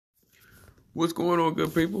What's going on,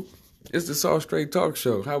 good people? It's the Soss Straight Talk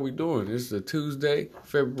Show. How we doing? It's a Tuesday,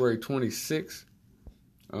 February 26th.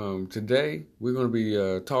 Today, we're going to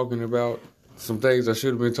be talking about some things I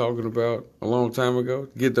should have been talking about a long time ago.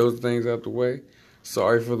 Get those things out the way.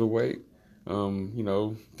 Sorry for the wait.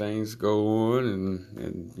 Things go on,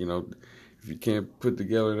 and if you can't put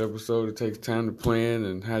together an episode, it takes time to plan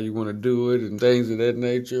and how you want to do it and things of that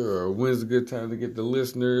nature, or when's a good time to get the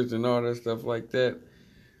listeners and all that stuff like that.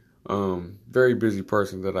 Very busy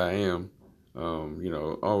person that I am,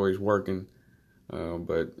 always working.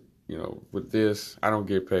 But, with this, I don't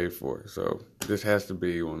get paid for it. So this has to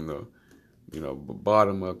be on the,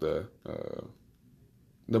 bottom of the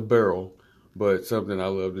barrel, but something I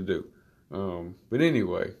love to do. But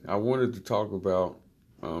anyway, I wanted to talk about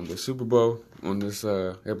the Super Bowl on this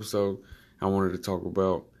episode. I wanted to talk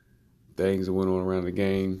about things that went on around the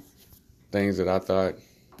game, things that I thought,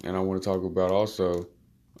 and I want to talk about also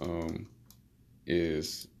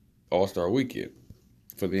is All-Star Weekend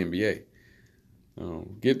for the NBA.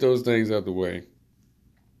 Get those things out the way.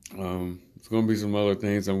 It's going to be some other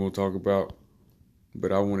things I'm going to talk about,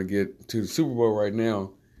 but I want to get to the Super Bowl right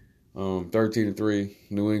now. 13-3,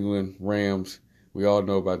 New England Rams. We all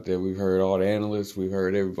know about that. We've heard all the analysts. We've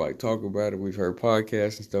heard everybody talk about it. We've heard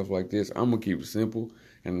podcasts and stuff like this. I'm going to keep it simple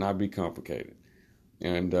and not be complicated.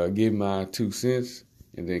 And give my 2 cents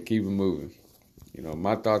and then keep it moving.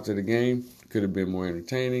 My thoughts of the game could have been more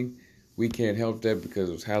entertaining. We can't help that because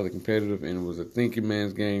it was highly competitive and it was a thinking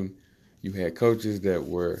man's game. You had coaches that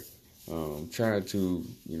were trying to,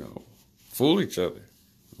 fool each other,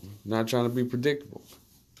 not trying to be predictable,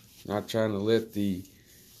 not trying to let the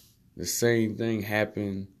same thing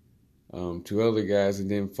happen to other guys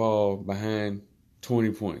and then fall behind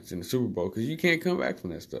 20 points in the Super Bowl because you can't come back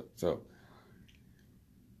from that stuff. So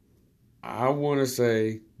I want to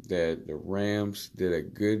say that the Rams did a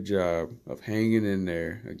good job of hanging in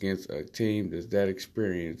there against a team that's that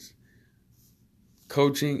experienced,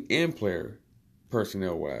 coaching and player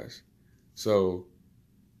personnel-wise. So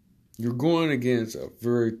you're going against a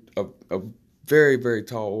very, very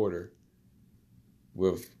tall order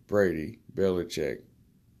with Brady, Belichick,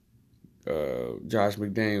 Josh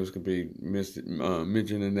McDaniels could be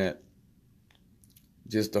mentioned in that.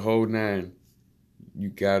 Just the whole nine. You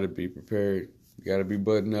got to be prepared. You got to be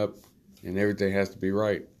buttoned up, and everything has to be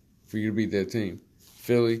right for you to beat that team.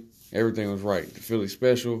 Philly, everything was right. The Philly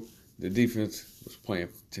special, the defense was playing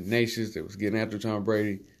tenacious. They was getting after Tom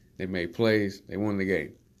Brady. They made plays. They won the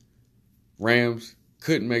game. Rams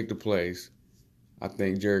couldn't make the plays. I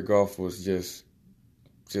think Jared Goff was just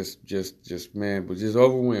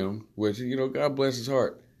overwhelmed, which, God bless his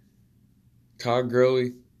heart. Todd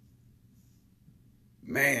Gurley,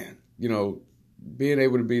 man, being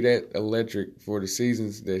able to be that electric for the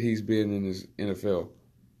seasons that he's been in his NFL,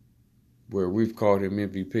 where we've called him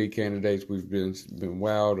MVP candidates, we've been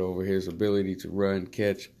wowed over his ability to run,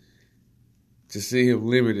 catch. To see him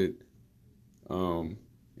limited,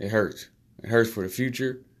 it hurts. It hurts for the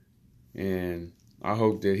future, and I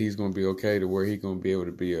hope that he's going to be okay to where he's going to be able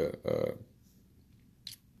to be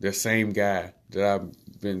the same guy that I've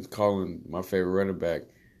been calling my favorite running back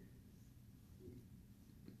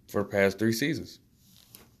for the past 3 seasons.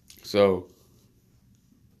 So,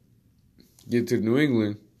 get to New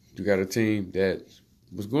England, you got a team that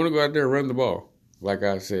was going to go out there and run the ball, like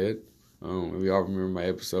I said. We all remember my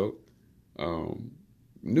episode.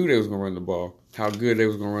 Knew they was going to run the ball, how good they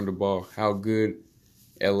was going to run the ball, how good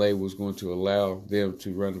LA was going to allow them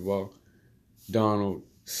to run the ball. Donald,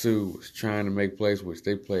 Sue was trying to make plays, which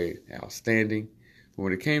they played outstanding. But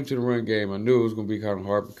when it came to the run game, I knew it was going to be kind of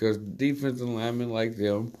hard because defensive linemen like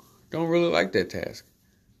them don't really like that task.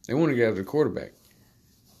 They want to get after the quarterback.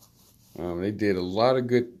 They did a lot of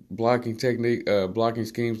good blocking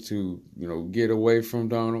schemes to, get away from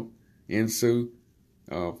Donald and Sue.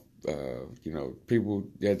 People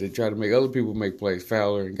that they try to make other people make plays,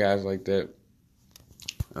 Fowler and guys like that.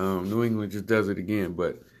 New England just does it again.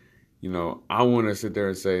 But, I want to sit there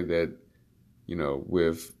and say that,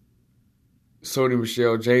 with Sony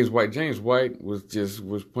Michel, James White was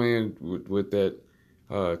playing with that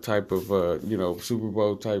type of, Super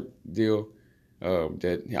Bowl type deal,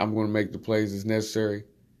 that I'm going to make the plays as necessary.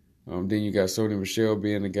 Then you got Sony Michel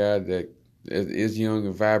being the guy that is young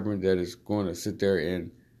and vibrant, that is going to sit there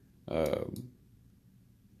and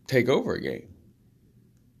take over a game.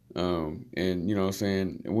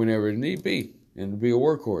 Whenever it need be, and to be a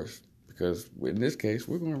workhorse. Because in this case,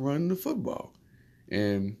 we're going to run the football.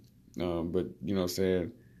 And,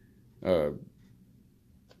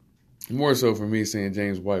 more so for me saying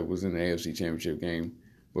James White was in the AFC Championship game,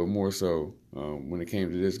 but more so when it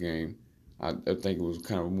came to this game, I think it was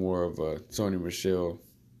kind of more of a Sony Michelle,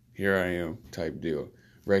 here I am type deal.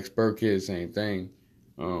 Rex Burkhead, same thing.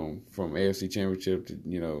 From AFC Championship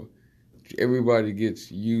to, everybody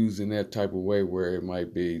gets used in that type of way where it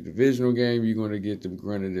might be divisional game, you're going to get the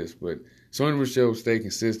grunt of this. But Sony Michelle stayed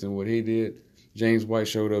consistent with what he did. James White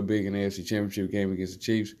showed up big in the AFC Championship game against the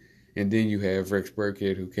Chiefs. And then you have Rex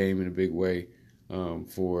Burkhead, who came in a big way in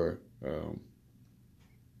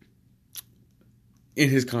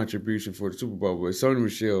his contribution for the Super Bowl. But Sony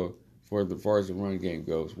Michelle, for as far as the run game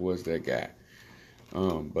goes, was that guy.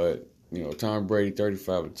 But, Tom Brady,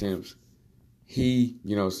 35 attempts. He,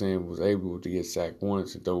 was able to get sacked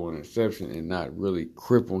once and throw one interception and not really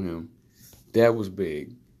cripple him. That was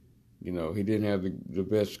big. He didn't have the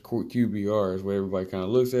best QBR, is what everybody kind of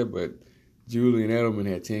looks at, but Julian Edelman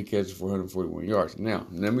had 10 catches for 141 yards. Now,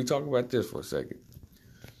 let me talk about this for a second.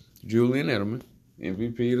 Julian Edelman,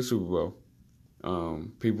 MVP of the Super Bowl.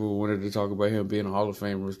 People wanted to talk about him being a Hall of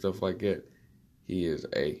Famer and stuff like that. He is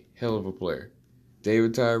a hell of a player.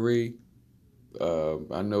 David Tyree,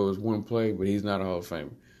 I know it's one play, but he's not a Hall of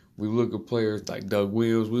Famer. We look at players like Doug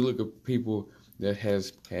Wills. We look at people that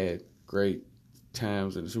has had great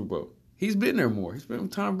times in the Super Bowl. He's been there more. He's been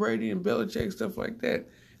with Tom Brady and Belichick, stuff like that.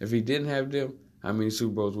 If he didn't have them, how many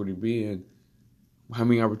Super Bowls would he be in? How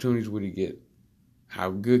many opportunities would he get? How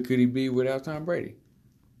good could he be without Tom Brady?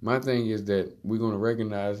 My thing is that we're going to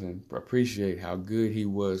recognize and appreciate how good he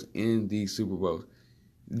was in these Super Bowls.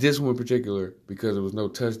 This one in particular, because there was no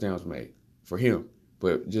touchdowns made for him.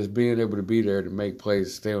 But just being able to be there to make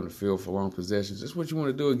plays, stay on the field for long possessions, that's what you want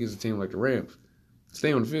to do against a team like the Rams.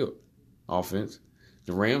 Stay on the field. Offense.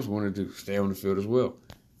 The Rams wanted to stay on the field as well.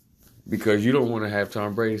 Because you don't want to have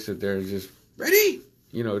Tom Brady sit there and just, ready?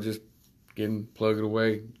 Just getting plugged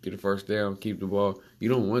away, get a first down, keep the ball. You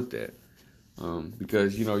don't want that.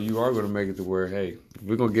 Because, you are going to make it to where, hey, if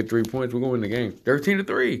we're going to get 3 points, we're going to win the game.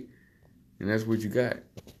 13-3. And that's what you got.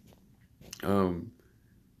 And,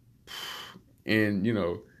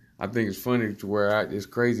 I think it's funny to where it's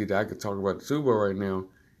crazy that I could talk about the Super Bowl right now.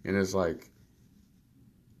 And it's like,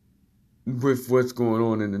 with what's going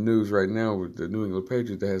on in the news right now with the New England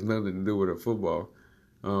Patriots, that has nothing to do with their football.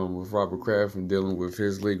 With Robert Kraft and dealing with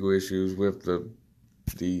his legal issues with the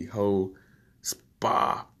whole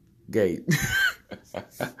spa gate.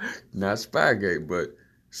 Not Spygate, but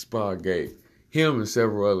spa gate. Him and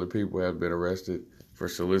several other people have been arrested for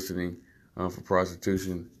soliciting for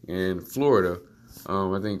prostitution in Florida.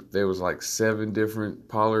 I think there was like 7 different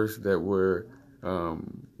parlors that were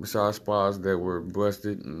massage spas that were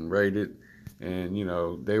busted and raided, and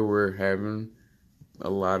they were having a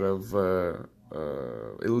lot of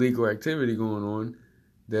illegal activity going on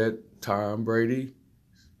that Tom Brady's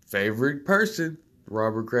favorite person,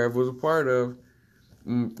 Robert Kraft, was a part of.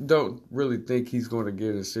 Don't really think he's going to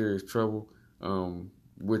get in serious trouble,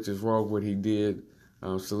 which is wrong what he did,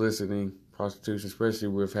 soliciting prostitution, especially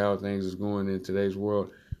with how things is going in today's world,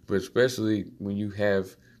 but especially when you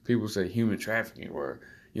have people say human trafficking, where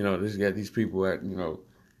this got these people at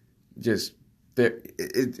just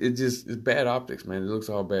it's bad optics, man. It looks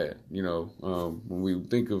all bad, when we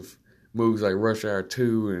think of movies like Rush Hour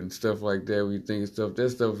 2 and stuff like that, we think of that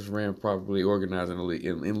stuff is ran properly, organized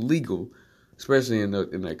and legal, especially in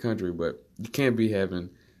that country. But you can't be having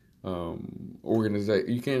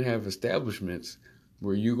you can't have establishments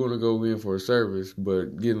where you're going to go in for a service,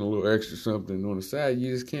 but getting a little extra something on the side.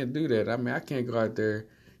 You just can't do that. I mean, I can't go out there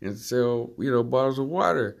and sell, bottles of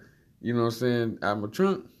water, out my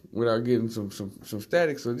trunk without getting some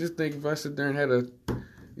static. So just think if I sit there and had a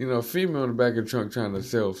female in the back of the trunk trying to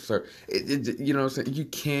sell, you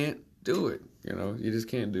can't do it. You just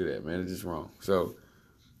can't do that, man. It's just wrong. So,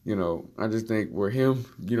 I just think where him,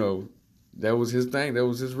 that was his thing. That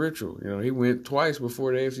was his ritual. He went twice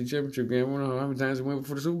before the AFC Championship game. I don't know how many times he went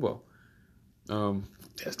before the Super Bowl.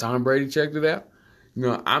 Has Tom Brady checked it out?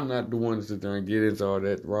 I'm not the one to sit there and get into all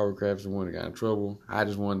that. Robert Kraft's the one that got in trouble. I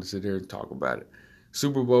just wanted to sit here and talk about it.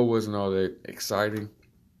 Super Bowl wasn't all that exciting.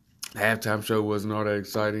 The halftime show wasn't all that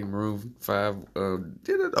exciting. Maroon 5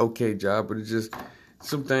 did an okay job, but it's just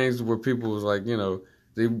some things where people was like, the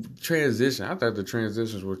transition. I thought the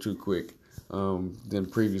transitions were too quick. Than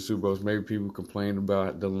previous Super Bowls. Maybe people complained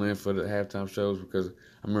about the length of the halftime shows, because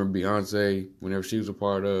I remember Beyonce, whenever she was a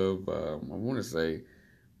part of, I want to say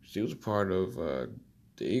she was a part of the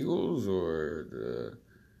Eagles or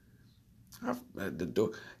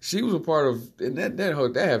she was a part of, and that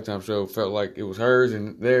halftime show felt like it was hers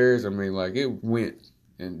and theirs. I mean, like it went,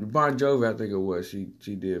 and Bon Jovi, I think it was,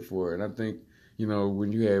 she did for it. And I think,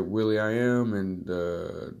 when you had Willie I Am and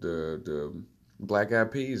the Black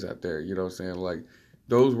Eyed Peas out there, like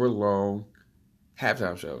those were long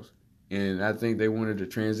halftime shows. And I think they wanted to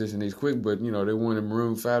transition these quick, but they wanted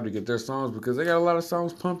Maroon 5 to get their songs because they got a lot of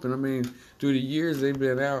songs pumping. I mean, through the years they've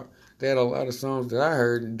been out, they had a lot of songs that I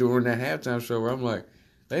heard during that halftime show where I'm like,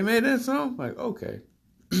 they made that song? Like, okay.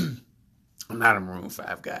 I'm not a Maroon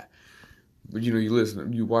 5 guy. But you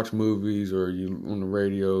listen, you watch movies or you on the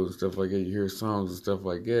radio and stuff like that, you hear songs and stuff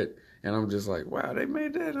like that, and I'm just like, wow, they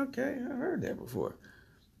made that? Okay, I heard that before.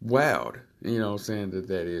 Wowed, saying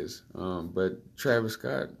that is. But Travis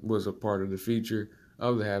Scott was a part of the feature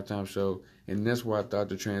of the halftime show, and that's why I thought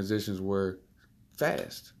the transitions were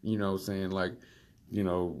fast. Saying like,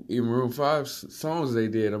 even Maroon 5 songs they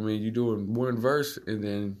did. I mean, you doing one verse and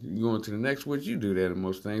then you going to the next, which you do that in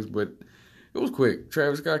most things, but it was quick.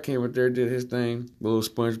 Travis Scott came out there, did his thing, the little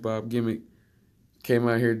SpongeBob gimmick. Came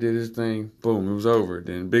out here, did his thing, boom, it was over.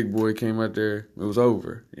 Then Big Boy came out there, it was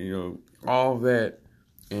over. All that.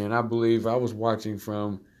 And I believe I was watching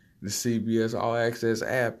from the CBS All Access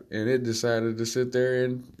app, and it decided to sit there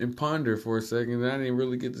and ponder for a second. And I didn't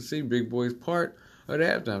really get to see Big Boy's part of the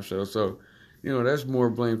halftime show. So, that's more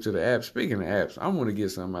blame to the app. Speaking of apps, I want to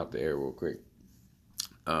get something out the air real quick.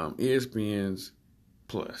 ESPN's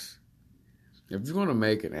Plus. If you're going to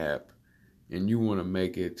make an app and you want to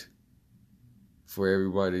make it for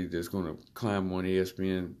everybody that's going to climb on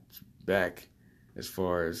ESPN's back as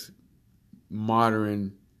far as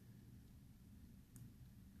modern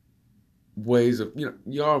ways of,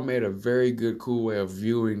 y'all made a very good, cool way of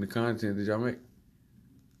viewing the content that y'all make.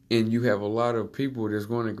 And you have a lot of people that's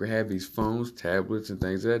going to have these phones, tablets, and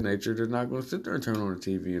things of that nature. They're not going to sit there and turn on the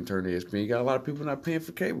TV and turn to ESPN. You got a lot of people not paying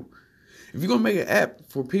for cable. If you're going to make an app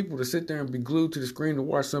for people to sit there and be glued to the screen to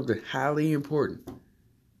watch something highly important,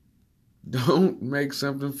 don't make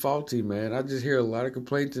something faulty, man. I just hear a lot of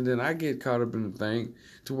complaints, and then I get caught up in the thing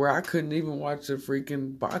to where I couldn't even watch a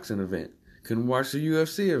freaking boxing event. Couldn't watch the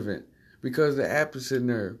UFC event because the app is sitting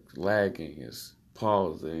there lagging, it's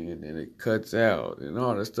pausing, and then it cuts out and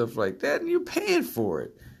all that stuff like that, and you're paying for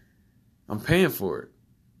it. I'm paying for it.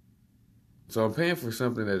 So I'm paying for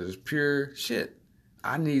something that is pure shit.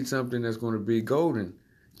 I need something that's going to be golden.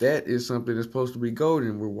 That is something that's supposed to be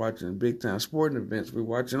golden. We're watching big-time sporting events. We're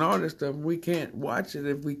watching all this stuff. We can't watch it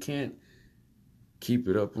if we can't keep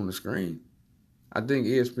it up on the screen. I think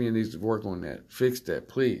ESPN needs to work on that. Fix that,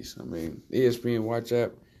 please. I mean, ESPN Watch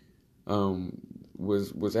app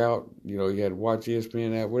was out. You had to watch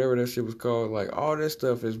ESPN app, whatever that shit was called. Like, all that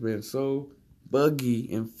stuff has been so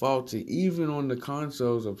buggy and faulty, even on the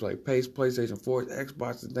consoles of like PlayStation 4,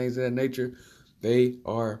 Xbox, and things of that nature. They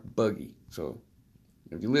are buggy. So,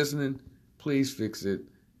 if you're listening, please fix it.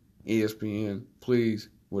 ESPN, please,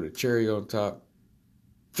 with a cherry on top,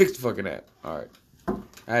 fix the fucking app. All right.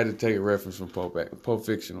 I had to take a reference from Pulp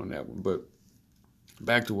Fiction on that one. But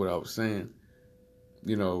back to what I was saying,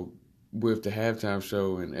 with the halftime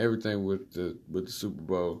show and everything with the Super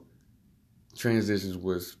Bowl, transitions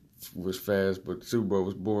was fast, but the Super Bowl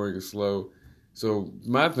was boring and slow. So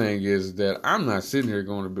my thing is that I'm not sitting there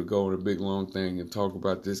going to go on a big long thing and talk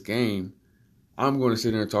about this game. I'm going to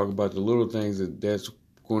sit there and talk about the little things that's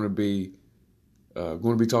going to be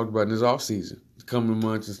talked about in this off season, the coming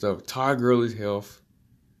months and stuff. Todd Gurley's health.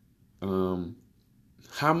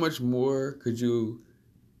 How much more could you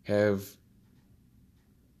have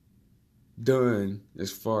done as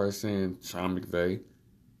far as saying Sean McVay?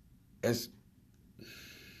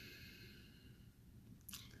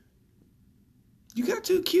 You got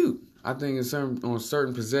too cute. I think on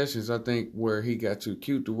certain possessions, I think where he got too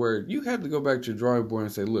cute to where you have to go back to your drawing board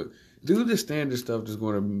and say, look, do the standard stuff that's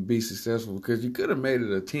going to be successful, because you could have made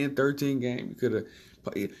it a 10-13 game. You could have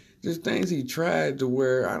just things he tried to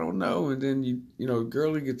where, I don't know, and then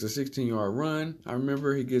Gurley gets a 16-yard run. I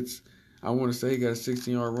remember I want to say he got a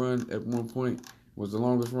 16-yard run at one point. Was the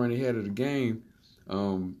longest run he had of the game.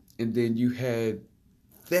 And then you had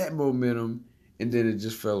that momentum, and then it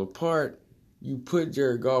just fell apart. You put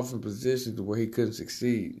Jared Goff in position to where he couldn't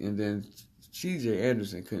succeed, and then C.J.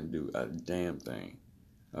 Anderson couldn't do a damn thing.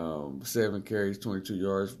 7 carries, 22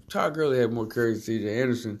 yards. Todd Gurley had more carries than C.J.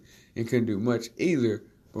 Anderson and couldn't do much either.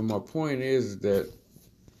 But my point is that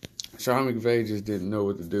Sean McVay just didn't know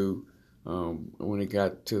what to do when it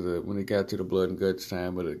got to the blood and guts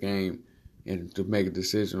time of the game, and to make a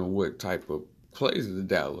decision on what type of plays to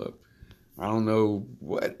dial up. I don't know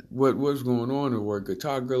what was going on or where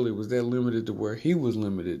Todd Gurley was that limited to where he was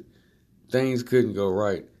limited. Things couldn't go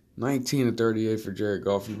right. 19 of 38 for Jared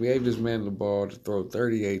Goff. He gave this man the ball to throw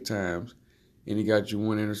 38 times, and he got you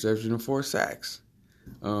 1 interception and 4 sacks.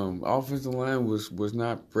 Offensive line was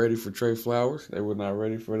not ready for Trey Flowers. They were not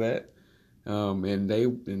ready for that. And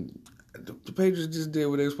the Patriots just did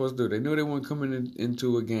what they were supposed to do. They knew they weren't coming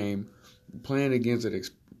into a game playing against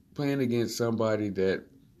playing against somebody that,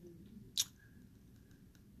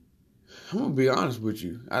 I'm gonna be honest with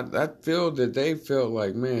you. I feel that they felt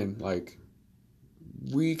like, man, like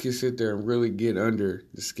we could sit there and really get under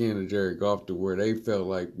the skin of Jared Goff to where they felt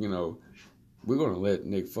like, we're gonna let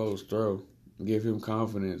Nick Foles throw, give him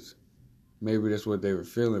confidence. Maybe that's what they were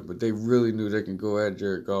feeling, but they really knew they can go at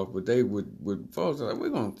Jared Goff. But they would Foles like, we're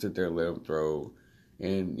gonna sit there and let him throw,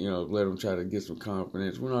 and let him try to get some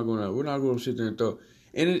confidence. We're not gonna sit there and throw,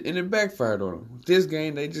 and it backfired on them. This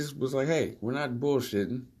game, they just was like, hey, we're not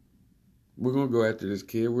bullshitting. We're going to go after this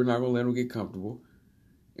kid. We're not going to let him get comfortable.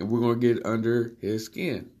 And we're going to get under his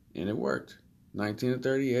skin. And it worked.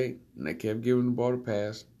 19-38. And they kept giving the ball to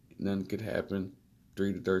pass. Nothing could happen.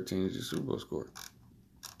 3-13 is your Super Bowl score.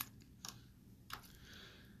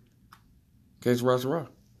 Catch Ross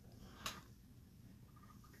Rock.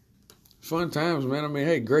 Fun times, man. I mean,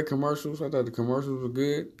 hey, great commercials. I thought the commercials were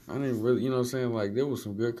good. I didn't really, like there was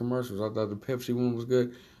some good commercials. I thought the Pepsi one was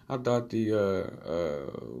good. I thought the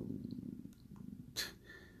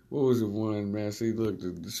what was the one, man? See, look,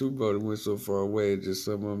 the Super Bowl went so far away, just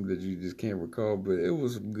some of them that you just can't recall. But it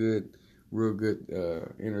was some good, real good,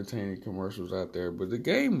 entertaining commercials out there. But the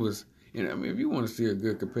game was, if you want to see a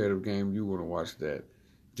good competitive game, you want to watch that.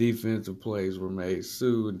 Defensive plays were made.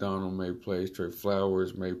 Sue and Donald made plays. Trey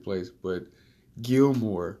Flowers made plays. But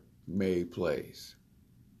Gilmore made plays.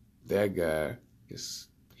 That guy is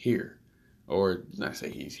here. Or, not say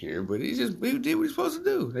he's here, but he did what he's supposed to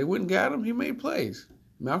do. They wouldn't got him. He made plays.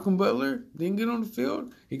 Malcolm Butler didn't get on the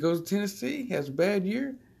field. He goes to Tennessee, has a bad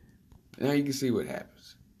year. Now you can see what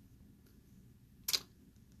happens.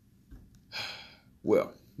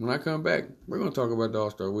 Well, when I come back, we're going to talk about the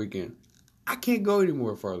All-Star Weekend. I can't go any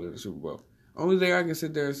more farther than the Super Bowl. Only thing I can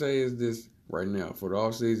sit there and say is this right now. For the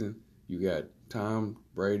offseason, you got Tom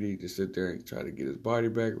Brady to sit there and try to get his body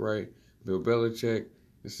back right. Bill Belichick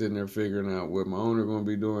is sitting there figuring out what my owner going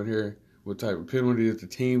to be doing here. What type of penalty is the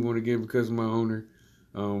team going to get because of my owner.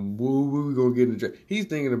 What we gonna get in the draft? He's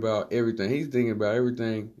thinking about everything. He's thinking about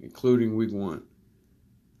everything, including week 1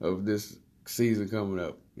 of this season coming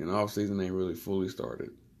up. And the off season ain't really fully started.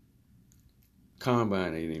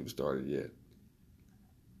 Combine ain't even started yet.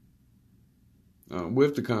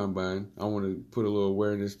 With the combine, I want to put a little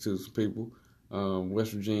awareness to some people.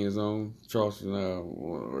 West Virginia's own Charleston.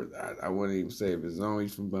 I wouldn't even say if his own.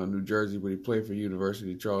 He's from New Jersey, but he played for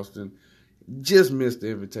University of Charleston. Just missed the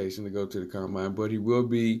invitation to go to the combine, but he will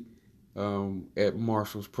be at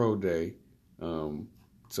Marshall's Pro Day.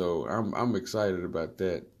 So I'm excited about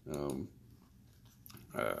that.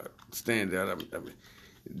 Stand out. I mean,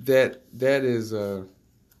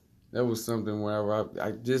 that was something where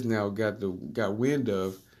I just now got wind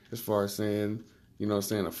of, as far as saying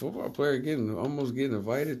a football player almost getting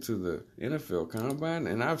invited to the NFL combine,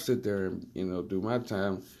 and I've sit there and do my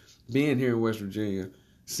time being here in West Virginia.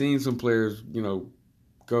 Seen some players,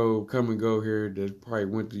 come and go here that probably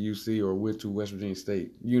went to UC or went to West Virginia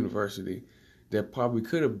State University that probably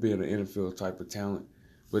could have been an NFL type of talent.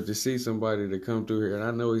 But to see somebody that come through here, and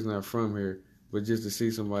I know he's not from here, but just to see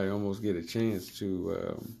somebody almost get a chance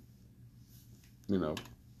to,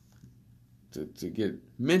 to get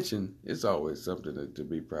mentioned, it's always something to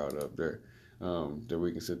be proud of there, that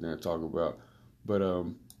we can sit there and talk about. But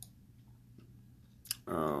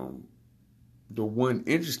the one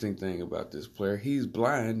interesting thing about this player, he's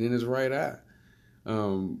blind in his right eye.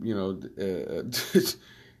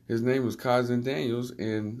 His name was Cousin Daniels,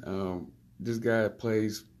 and this guy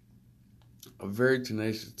plays a very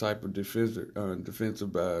tenacious type of defensive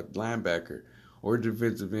linebacker or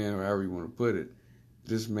defensive end, or however you want to put it.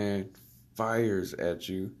 This man fires at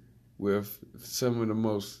you with some of the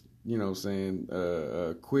most,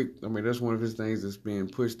 quick. I mean, that's one of his things that's being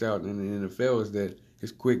pushed out in the NFL is that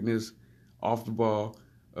his quickness off the ball,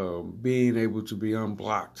 being able to be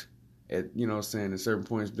unblocked at, at certain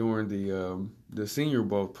points during the Senior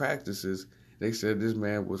Bowl practices. They said this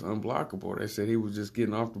man was unblockable. They said he was just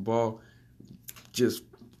getting off the ball, just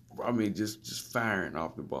firing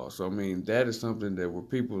off the ball. So, that is something that where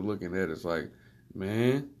people are looking at, it's like,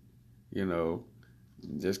 man,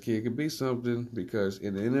 this kid could be something, because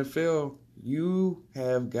in the NFL, you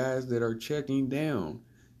have guys that are checking down.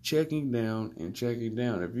 If you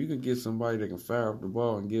can get somebody that can fire off the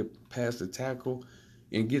ball and get past the tackle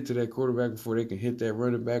and get to that quarterback before they can hit that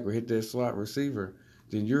running back or hit that slot receiver,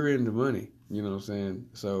 then you're in the money. You know what I'm saying?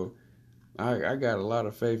 So I got a lot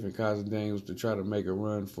of faith in Cousin Daniels to try to make a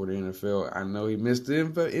run for the NFL. I know he missed the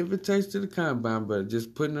invitation to the combine, but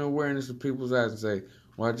just putting the awareness in people's eyes and say,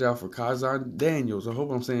 watch out for Cousin Daniels. I hope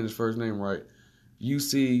I'm saying his first name right.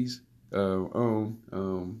 UC's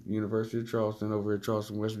own University of Charleston over at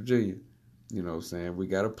Charleston, West Virginia. You know what I'm saying? We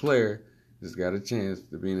got a player that's got a chance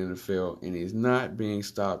to be in the NFL, and he's not being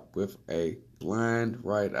stopped with a blind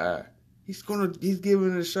right eye. He's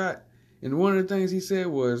giving it a shot. And one of the things he said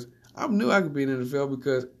was, I knew I could be in the NFL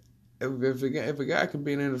because if a guy can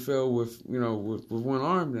be in the NFL with with one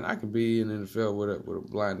arm, then I can be in the NFL with a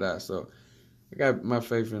blind eye. So I got my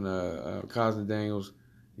faith in Cousin Daniels.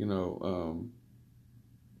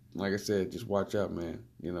 Like I said, just watch out, man.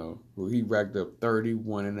 He racked up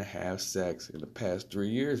 31 and a half sacks in the past 3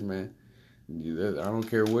 years, man. I don't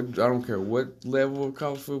care what level of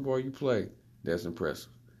college football you play. That's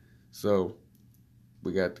impressive. So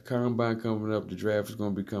we got the combine coming up. The draft is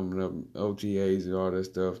going to be coming up. OTAs and all that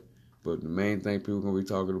stuff. But the main thing people are going to be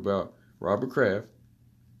talking about, Robert Kraft,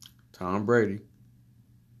 Tom Brady.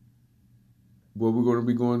 What we're going to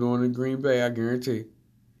be going on in Green Bay, I guarantee.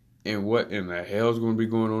 And what in the hell is going to be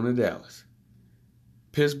going on in Dallas?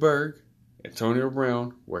 Pittsburgh, Antonio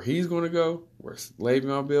Brown, where he's going to go, where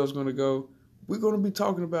Le'Veon Bell is going to go. We're going to be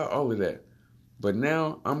talking about all of that. But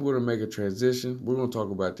now I'm going to make a transition. We're going to talk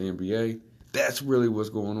about the NBA. That's really what's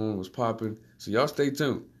going on, what's popping. So y'all stay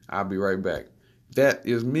tuned. I'll be right back. That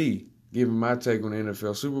is me giving my take on the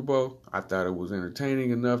NFL Super Bowl. I thought it was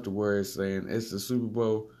entertaining enough to where it's saying it's the Super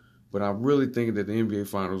Bowl. But I'm really thinking that the NBA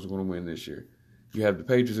Finals are going to win this year. You have the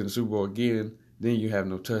Patriots in the Super Bowl again. Then you have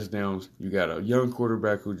no touchdowns. You got a young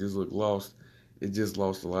quarterback who just looked lost. It just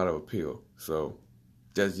lost a lot of appeal. So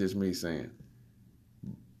that's just me saying.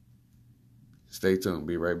 Stay tuned.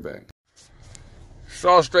 Be right back.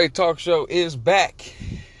 Soss Straight Talk Show is back.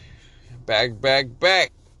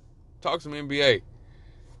 Back. Talk some NBA.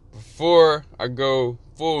 Before I go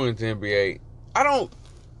full into NBA,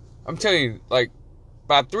 I'm telling you, like,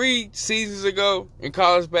 about 3 seasons ago in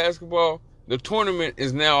college basketball, the tournament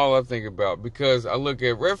is now all I think about because I look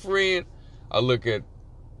at refereeing, I look at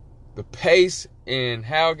the pace and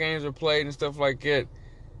how games are played and stuff like that.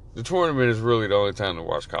 The tournament is really the only time to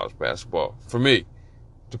watch college basketball. For me,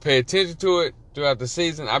 to pay attention to it throughout the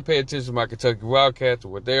season, I pay attention to my Kentucky Wildcats, to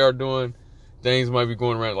what they are doing. Things might be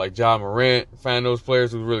going around like Ja Morant, find those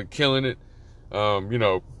players who's really killing it.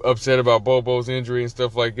 Upset about Bobo's injury and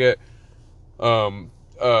stuff like that.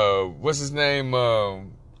 What's his name?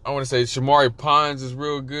 I want to say Shamari Pons is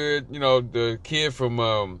real good. The kid from,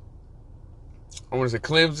 I want to say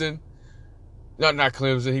Clemson. Not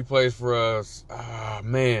Clemson. He plays for us.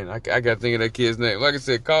 Man, I got to think of that kid's name. Like I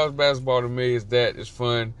said, college basketball to me is that. It's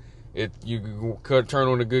fun. You can turn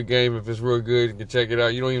on a good game if it's real good. You can check it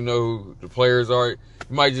out. You don't even know who the players are. You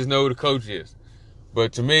might just know who the coach is.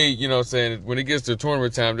 But to me, when it gets to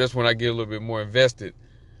tournament time, that's when I get a little bit more invested.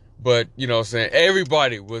 But,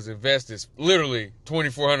 everybody was invested, literally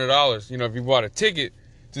 $2,400. If you bought a ticket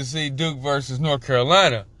to see Duke versus North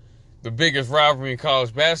Carolina, the biggest rivalry in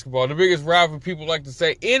college basketball, the biggest rivalry people like to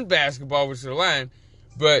say in basketball, which is the line.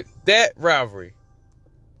 But that rivalry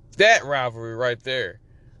right there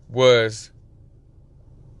was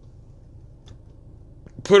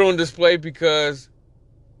put on display because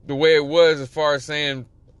the way it was, as far as saying,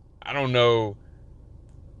 I don't know,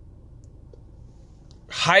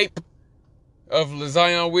 hype of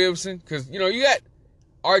Zion Williamson, because you got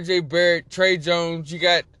RJ Barrett, Trey Jones, you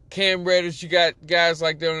got Cam Reddish, you got guys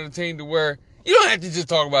like that on the team to where you don't have to just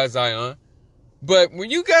talk about Zion. But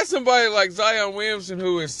when you got somebody like Zion Williamson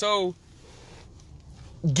who is so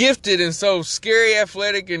gifted and so scary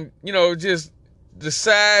athletic and just the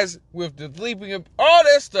size with the leaping up, all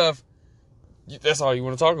that stuff, that's all you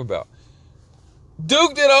want to talk about.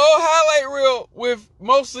 Duke did a whole highlight reel with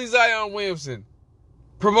mostly Zion Williamson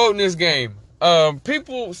promoting this game.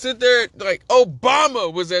 People sit there like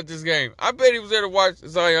Obama was at this game. I bet he was there to watch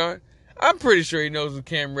Zion. I'm pretty sure he knows who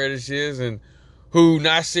Cam Reddish is and who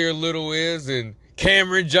Nasir Little is and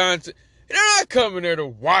Cameron Johnson. They're not coming there to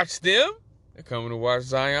watch them. They're coming to watch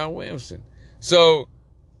Zion Williamson. So,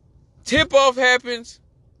 tip-off happens.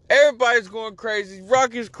 Everybody's going crazy.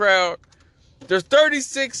 Rockies crowd. There's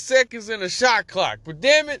 36 seconds in a shot clock. But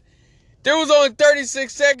damn it, there was only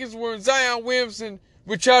 36 seconds where Zion Williamson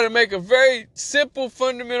would try to make a very simple,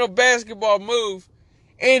 fundamental basketball move,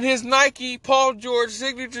 and his Nike Paul George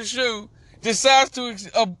signature shoe decides to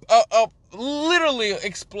literally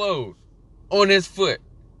explode on his foot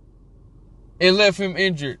and left him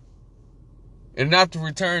injured and not to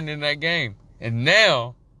return in that game. And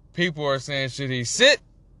now people are saying, should he sit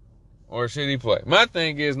or should he play? My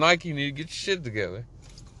thing is, Nike need to get your shit together.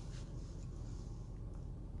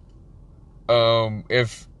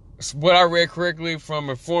 If what I read correctly from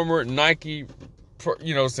a former Nike,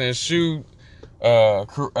 shoe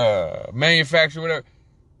manufacturer, whatever,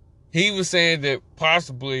 he was saying that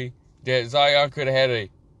possibly that Zion could have had a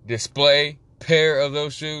display pair of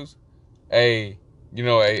those shoes a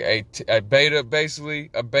beta, basically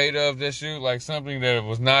a beta of that shoe, like something that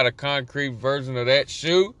was not a concrete version of that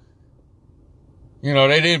shoe.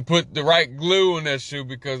 They didn't put the right glue on that shoe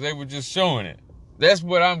because they were just showing it. That's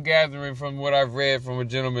what I'm gathering from what I've read from a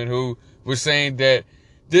gentleman who was saying that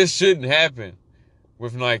this shouldn't happen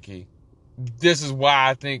with Nike. This is why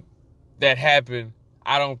I think that happened.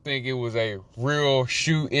 I don't think it was a real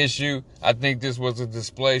shoe issue. I think this was a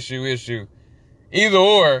display shoe issue. Either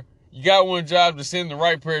or, you got one job to send the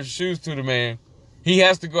right pair of shoes to the man. He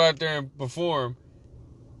has to go out there and perform.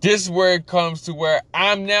 This is where it comes to where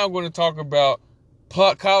I'm now going to talk about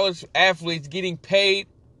college athletes getting paid,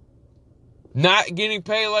 not getting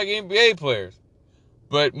paid like NBA players.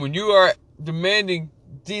 But when you are demanding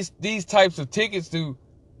these types of tickets to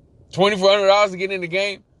 $2,400 to get in the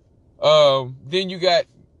game, then you got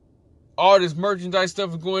all this merchandise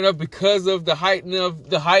stuff going up because of the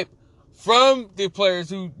hype from the players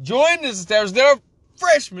who joined this establishment. They're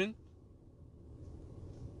freshmen.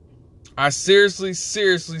 I seriously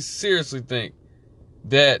think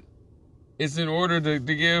that it's in order to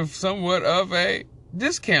give somewhat of a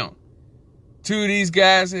discount to these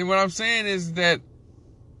guys. And what I'm saying is that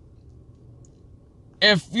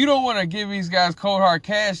if you don't want to give these guys cold hard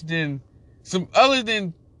cash, then some other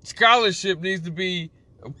than scholarship needs to be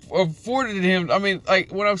afforded to him. I mean,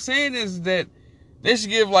 like, what I'm saying is that they should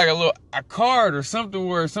give like a card or something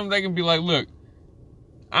where they can be like, look,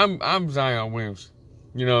 I'm Zion Williams.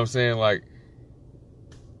 You know what I'm saying? Like,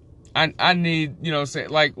 I need, say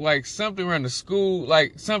like something around the school,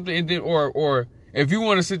 like something, and then or if you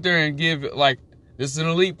want to sit there and give, like, this is an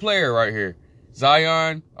elite player right here,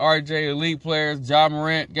 Zion, RJ, elite players, Ja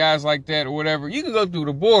Morant, guys like that or whatever, you can go through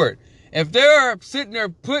the board. If they're sitting there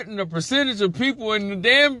putting a percentage of people in the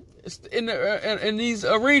damn in these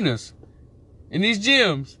arenas, in these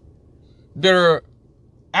gyms that are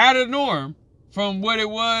out of norm from what it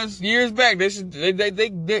was years back,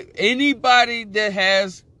 anybody that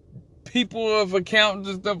has people of accountants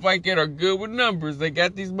and stuff like that are good with numbers. They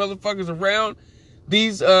got these motherfuckers around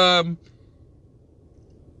these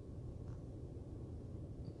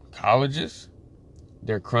colleges.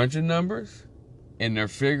 They're crunching numbers and they're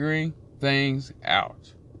figuring things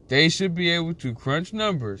out. They should be able to crunch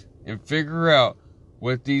numbers and figure out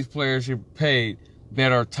what these players should be paid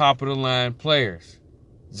that are top of the line players.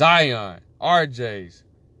 Zion, RJs,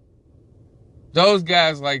 those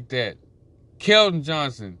guys like that. Keldon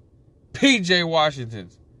Johnson, PJ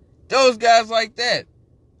Washingtons, those guys like that.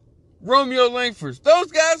 Romeo Langfords,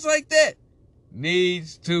 those guys like that.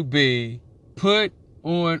 Needs to be put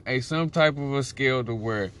on some type of a scale to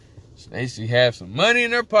where they should have some money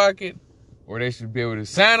in their pocket, or they should be able to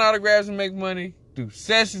sign autographs and make money, do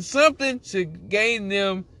sessions, something to gain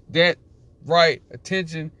them that right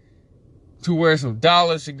attention to where some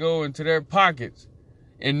dollars should go into their pockets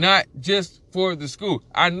and not just for the school.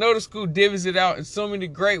 I know the school divvies it out in so many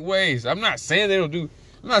great ways. I'm not saying they're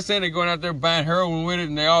going out there buying heroin with it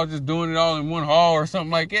and they all just doing it all in one hall or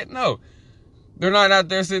something like that. No. They're not out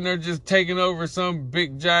there sitting there just taking over some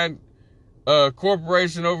big giant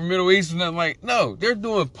corporation over Middle East or nothing like. No, they're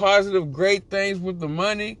doing positive, great things with the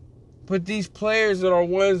money. But these players that are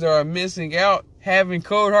ones that are missing out, having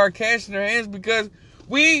cold hard cash in their hands, because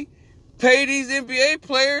we pay these NBA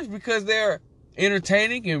players because they're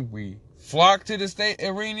entertaining and we flock to the state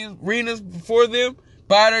arenas for them,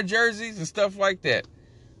 buy their jerseys and stuff like that.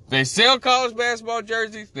 They sell college basketball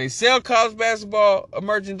jerseys. They sell college basketball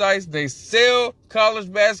merchandise. They sell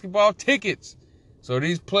college basketball tickets. So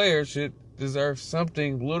these players should deserve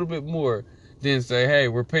something a little bit more than say, hey,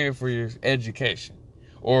 we're paying for your education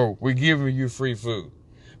or we're giving you free food.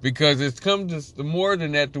 Because it's come to more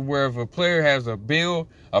than that, to where if a player has a bill,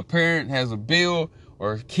 a parent has a bill,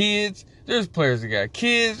 or kids, there's players that got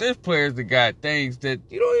kids, there's players that got things that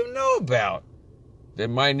you don't even know about that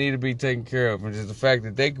might need to be taken care of. And just the fact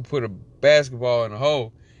that they can put a basketball in a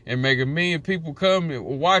hole and make 1 million people come and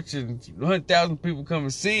watch it, 100,000 people come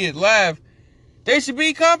and see it live, they should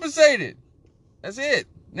be compensated. That's it.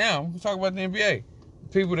 Now, we'll talk about the NBA.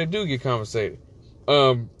 People that do get compensated.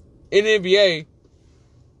 In the NBA,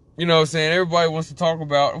 you know what I'm saying, everybody wants to talk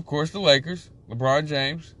about, of course, the Lakers. LeBron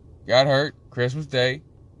James got hurt Christmas Day,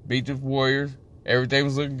 beat the Warriors. Everything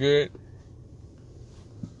was looking good.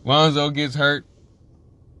 Lonzo gets hurt.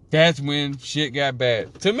 That's when shit got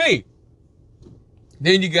bad. To me.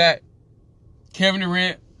 Then you got Kevin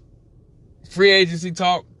Durant, free agency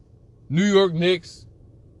talk, New York Knicks.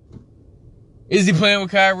 Is he playing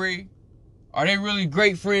with Kyrie? Are they really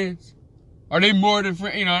great friends? Are they more than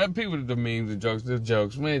friends? You know, people, the memes, the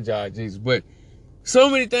jokes, man, God, Jesus. But so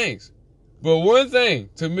many things. But one thing,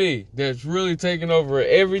 to me, that's really taken over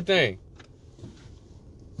everything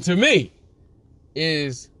to me,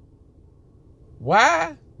 is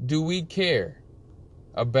why do we care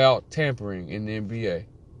about tampering in the NBA?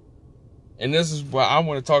 And this is why I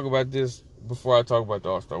want to talk about this before I talk about the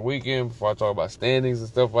All-Star Weekend, before I talk about standings and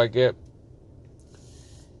stuff like that.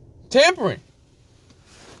 Tampering.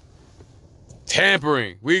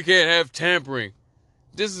 We can't have tampering.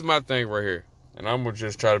 This is my thing right here. And I'm going to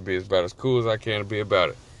just try to be about as cool as I can to be about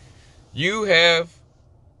it. You have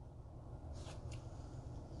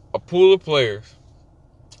a pool of players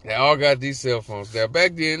that all got these cell phones. Now,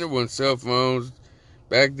 back then, there wasn't cell phones.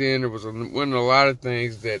 Back then, there wasn't a lot of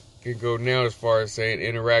things that could go now as far as saying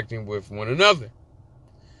interacting with one another.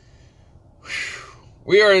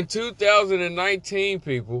 We are in 2019,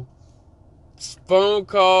 people. Phone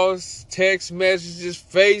calls, text messages,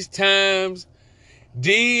 FaceTimes,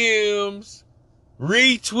 DMs,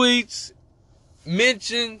 retweets,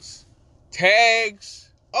 mentions,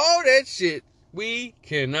 tags, all that shit. We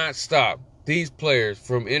cannot stop these players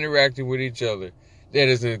from interacting with each other. That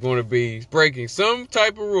isn't going to be breaking some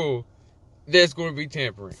type of rule that's going to be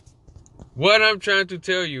tampering. What I'm trying to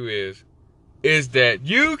tell you is that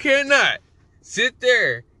you cannot sit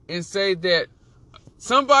there and say that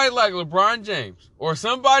somebody like LeBron James or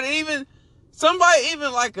somebody even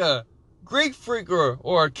like a Greek freak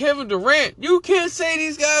or Kevin Durant, you can't say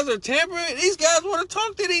these guys are tampering. These guys want to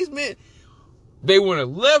talk to these men. They want to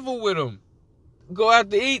level with them. Go out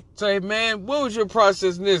to eat, say, man, what was your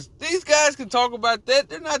process in this? These guys can talk about that.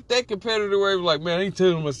 They're not that competitive where they're like, man, I ain't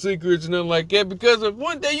telling my secrets and nothing like that, because of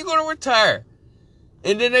one day you're going to retire.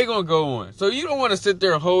 And then they're going to go on. So you don't want to sit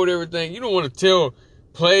there and hold everything. You don't want to tell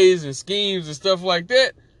plays and schemes and stuff like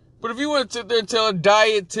that. But if you want to sit there and tell a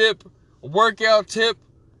diet tip, a workout tip,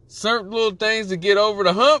 certain little things to get over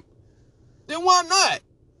the hump, then why not?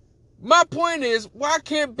 My point is, why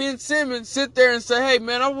can't Ben Simmons sit there and say, hey,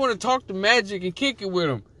 man, I want to talk to Magic and kick it with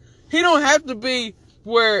him? He don't have to be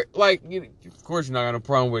where, like, of course you're not got a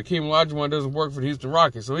problem with Hakeem Olajuwon doesn't work for the Houston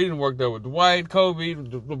Rockets, so he didn't work there with Dwight, Kobe,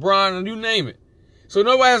 LeBron, and you name it. So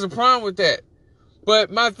nobody has a problem with that. But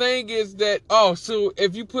my thing is that, so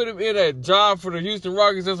if you put him in a job for the Houston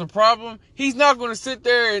Rockets, there's a problem. He's not going to sit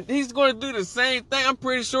there and he's going to do the same thing. I'm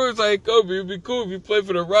pretty sure it's like, Kobe, it'd be cool if you play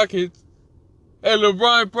for the Rockets. And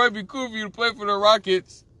LeBron, probably be cool for you to play for the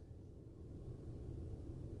Rockets.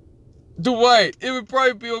 Dwight, it would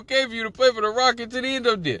probably be okay for you to play for the Rockets, and he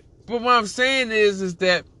ended up did. But what I'm saying is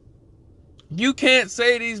that you can't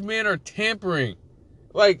say these men are tampering.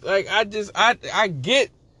 I get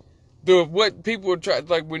what people are trying,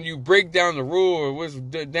 like when you break down the rule or what's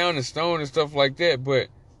down in stone and stuff like that, but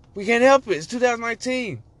we can't help it. It's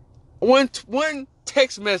 2019. One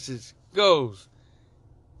text message goes.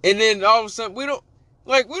 And then all of a sudden, we don't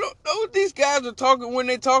know what these guys are talking when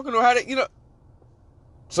they're talking or how they,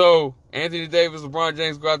 So, Anthony Davis, LeBron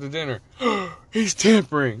James go out to dinner. He's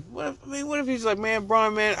tampering. What if he's like, man,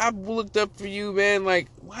 Bron, man, I looked up for you, man. Like,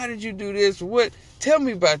 why did you do this? What? Tell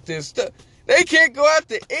me about this stuff. They can't go out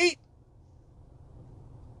to eat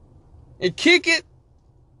and kick it.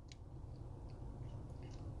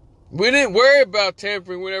 We didn't worry about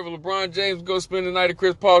tampering whenever LeBron James go spend the night at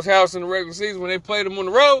Chris Paul's house in the regular season when they played him on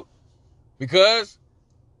the road. Because,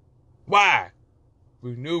 why?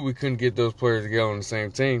 We knew we couldn't get those players together on the same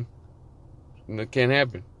team. And it can't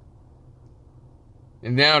happen.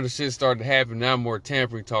 And now the shit started to happen. Now more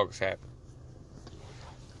tampering talks happen.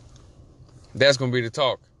 That's going to be the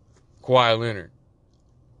talk. Kawhi Leonard.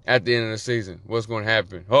 At the end of the season. What's going to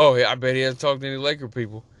happen? Oh, I bet he hasn't talked to any Laker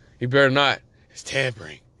people. He better not. It's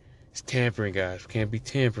tampering. It's tampering, guys. We can't be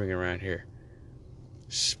tampering around here.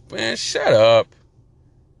 Man, shut up.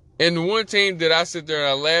 And the one team that I sit there and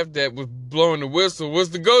I laughed at was blowing the whistle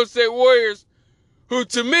was the Golden State Warriors, who,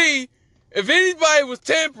 to me, if anybody was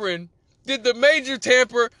tampering, did the major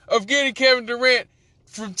tamper of getting Kevin Durant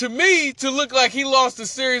to me to look like he lost the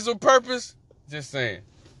series on purpose. Just saying.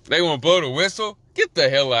 They want to blow the whistle? Get the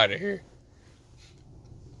hell out of here.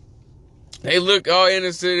 They look all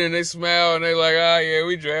innocent and they smile and they like, yeah,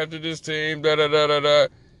 we drafted this team, da-da-da-da-da.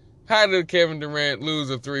 How did Kevin Durant lose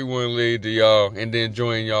a 3-1 lead to y'all and then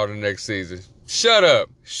join y'all the next season? Shut up.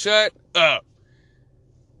 Shut up.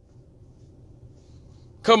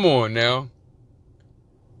 Come on now.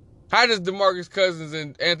 How does DeMarcus Cousins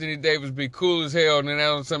and Anthony Davis be cool as hell and then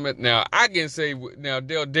on something? Now, I can say,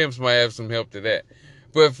 Dale Demps might have some help to that.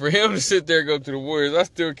 But for him to sit there and go to the Warriors, I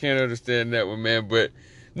still can't understand that one, man. But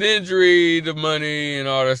the injury, the money, and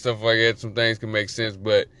all that stuff like that, some things can make sense,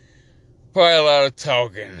 but probably a lot of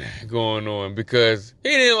talking going on because he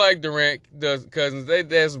didn't like Durant, Cousins. They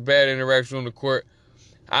had some bad interaction on the court.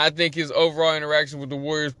 I think his overall interaction with the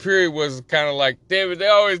Warriors, period, was kind of like, damn it, they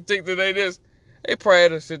always think that they this. They probably had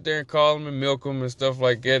to sit there and call him and milk him and stuff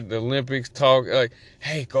like that. The Olympics talk like,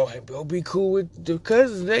 hey, go be cool with the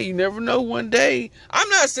cousins. Day. You never know one day. I'm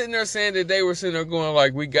not sitting there saying that they were sitting there going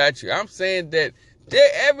like, we got you. I'm saying that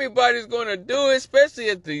everybody's going to do it, especially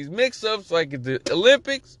at these mix-ups like at the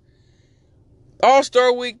Olympics,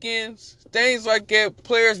 All-Star weekends, things like that.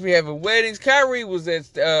 Players be having weddings. Kyrie was at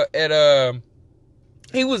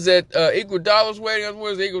Iguodala's wedding. I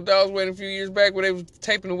was Iguodala's wedding a few years back when they was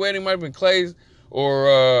taping the wedding. Might have been Clay's or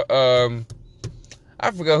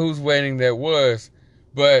I forgot whose wedding that was,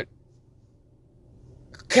 but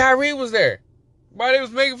Kyrie was there. While they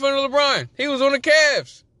was making fun of LeBron, he was on the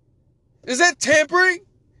Cavs. Is that tampering?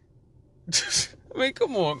 I mean,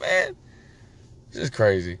 come on, man. Just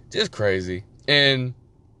crazy. And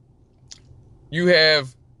you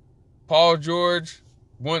have Paul George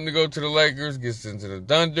wanting to go to the Lakers, gets into the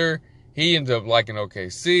Thunder. He ends up liking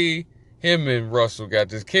OKC. Him and Russell got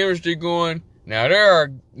this chemistry going. Now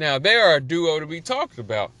they are a duo to be talked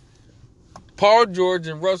about. Paul George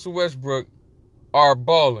and Russell Westbrook are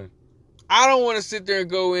balling. I don't want to sit there and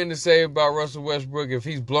go in to say about Russell Westbrook if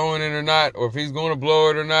he's blowing it or not, or if he's going to blow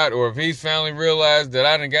it or not, or if he's finally realized that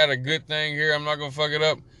I done got a good thing here, I'm not going to fuck it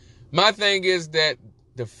up. My thing is that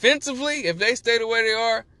defensively, if they stay the way they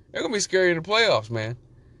are, they're going to be scary in the playoffs, man.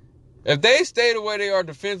 If they stay the way they are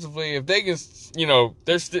defensively, if they can,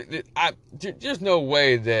 there's no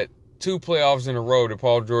way that 2 playoffs in a row that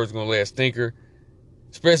Paul George is going to lay a stinker,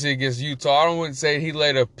 especially against Utah. I wouldn't say he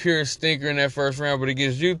laid a pure stinker in that first round, but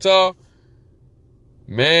against Utah,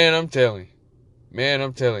 man, I'm telling you.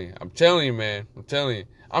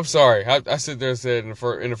 I'm sorry. I sit there and said in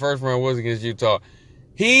the first round was against Utah.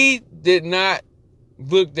 He did not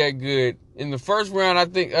look that good. In the first round, I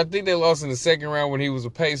think they lost in the second round when he was a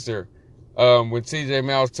pacer. When TJ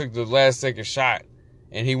Miles took the last second shot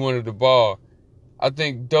and he wanted the ball. I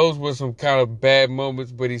think those were some kind of bad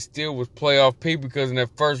moments, but he still was playoff P because in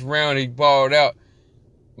that first round he balled out.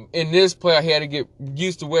 In this play, he had to get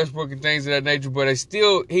used to Westbrook and things of that nature, but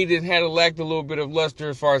he didn't have to lack a little bit of luster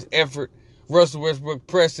as far as effort. Russell Westbrook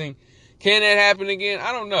pressing. Can that happen again?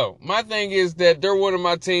 I don't know. My thing is that they're one of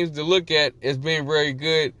my teams to look at as being very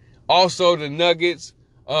good. Also, the Nuggets,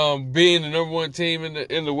 being the number 1 team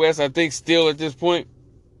in the West, I think still at this point,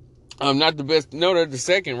 not the best. No, they're the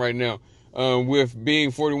second right now, with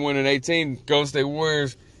being 41-18. Golden State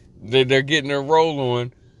Warriors, they're getting their roll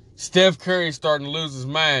on. Steph Curry starting to lose his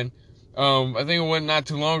mind. I think it wasn't not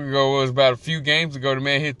too long ago. It was about a few games ago. The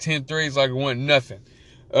man hit 10 threes like it wasn't nothing.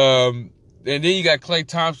 And then you got Klay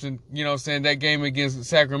Thompson, that game against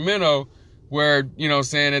Sacramento where,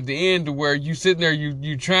 at the end where you sitting there,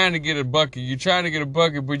 you trying to get a bucket. You're trying to get a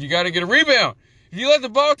bucket, but you got to get a rebound. If you let the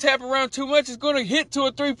ball tap around too much, it's going to hit to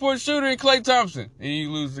a 3-point shooter in Klay Thompson. And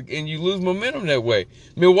you lose momentum that way.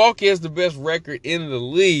 Milwaukee has the best record in the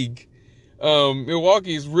league.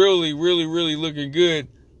 Milwaukee is really, really, really looking good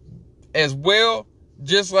as well.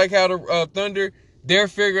 Just like how the Thunder, they're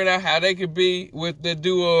figuring out how they could be with the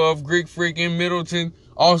duo of Greek Freak and Middleton.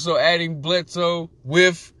 Also adding Bledsoe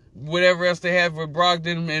with whatever else they have with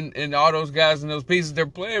Brogdon and all those guys and those pieces. They're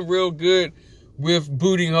playing real good with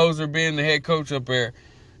Budenholzer being the head coach up there.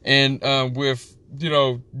 And with,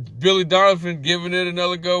 Billy Donovan giving it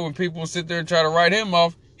another go when people sit there and try to write him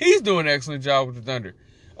off. He's doing an excellent job with the Thunder.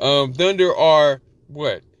 Thunder are,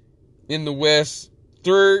 in the West,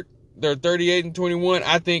 third. They're 38-21.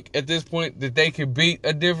 I think at this point that they could beat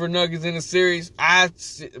a Denver Nuggets in a series. I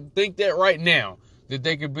think that right now that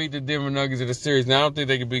they could beat the Denver Nuggets in a series. Now, I don't think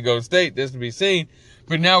they could beat Golden State. That's to be seen.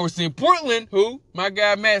 But now we're seeing Portland, my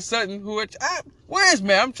guy Matt Sutton, where is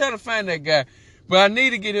Matt? I'm trying to find that guy. But I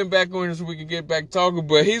need to get him back on here so we can get back talking.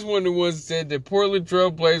 But he's one of the ones that said that Portland Trail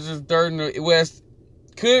Blazers, third in the West,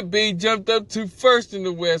 could be jumped up to first in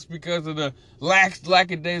the West because of the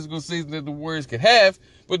lackadaisical season that the Warriors could have.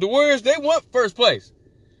 But the Warriors, they want first place.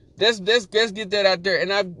 Let's get that out there.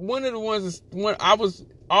 And I was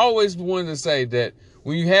always the one to say that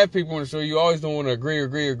when you have people on the show, you always don't want to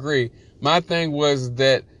agree. My thing was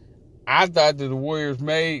that I thought that the Warriors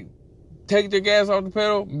may take their gas off the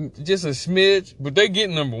pedal, just a smidge, but they get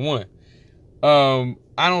number 1.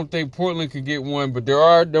 I don't think Portland could get 1, but there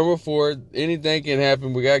are number 4. Anything can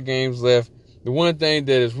happen. We got games left. The one thing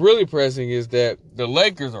that is really pressing is that the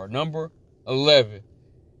Lakers are number 11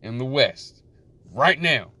 in the West right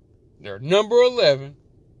now. They're number 11.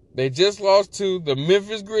 They just lost to the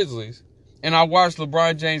Memphis Grizzlies. And I watched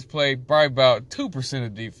LeBron James play probably about 2%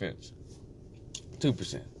 of defense.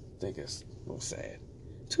 2%. I think that's a little sad.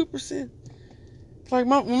 2%. It's like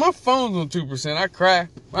when my phone's on 2%, I cry.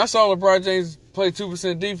 When I saw LeBron James play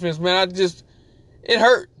 2% defense, man, it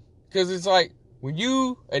hurt. Because it's like, when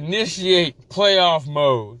you initiate playoff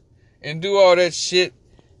mode and do all that shit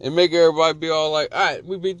and make everybody be all like, all right,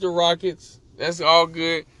 we beat the Rockets. That's all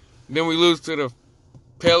good. Then we lose to the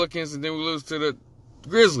Pelicans and then we lose to the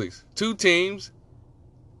Grizzlies. Two teams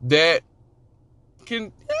that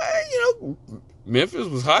can, Memphis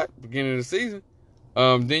was hot beginning of the season.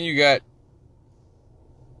 Then you got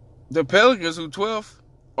the Pelicans, who 12th,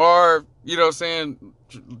 are,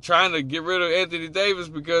 trying to get rid of Anthony Davis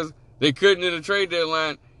because they couldn't in the trade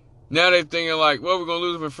deadline. Now they're thinking like, well, we're going to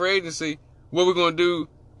lose him in free agency. What we going to do?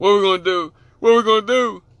 What we going to do? What we going to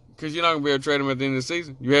do? Because you're not going to be able to trade him at the end of the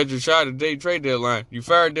season. You had your shot at the day trade deadline. You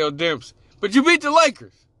fired Dale Demps. But you beat the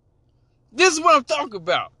Lakers. This is what I'm talking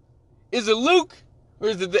about. Is it Luke or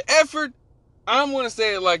is it the effort? I'm going to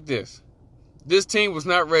say it like this. This team was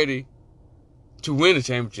not ready to win a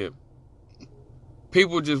championship.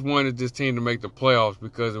 People just wanted this team to make the playoffs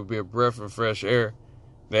because it would be a breath of fresh air.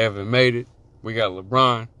 They haven't made it. We got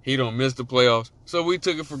LeBron. He don't miss the playoffs. So we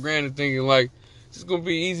took it for granted thinking like, it's going to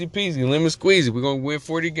be easy peasy, lemon squeezy. We're going to win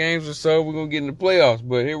 40 games or so. We're going to get in the playoffs.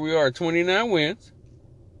 But here we are, 29 wins.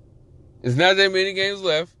 It's not that many games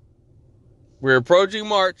left. We're approaching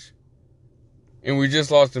March. And we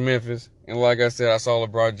just lost to Memphis. And like I said, I saw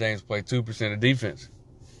LeBron James play 2% of defense.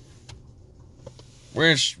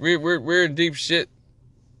 We're in deep shit.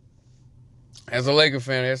 As a Laker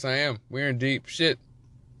fan, yes I am. We're in deep shit.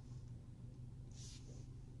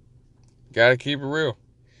 Gotta keep it real.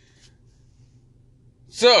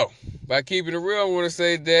 So, by keeping it real, I want to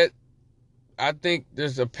say that I think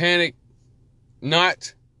there's a panic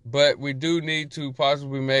not, but we do need to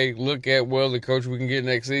possibly look at, the coach we can get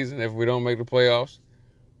next season if we don't make the playoffs.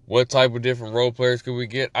 What type of different role players could we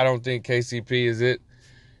get? I don't think KCP is it.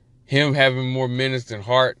 Him having more minutes than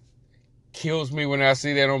Hart kills me when I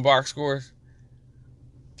see that on box scores.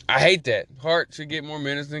 I hate that. Hart should get more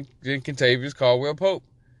minutes than Kentavious Caldwell-Pope.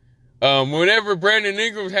 Whenever Brandon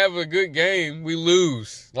Ingram have a good game, we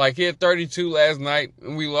lose. Like, he had 32 last night,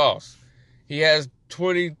 and we lost. He has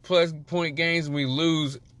 20-plus point games, and we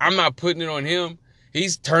lose. I'm not putting it on him.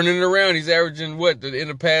 He's turning it around. He's averaging, in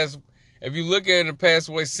the past, if you look at it in the past,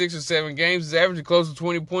 6 or 7 games, he's averaging close to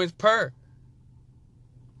 20 points per.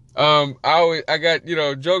 I got,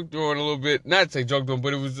 joked on a little bit, not to say joked on,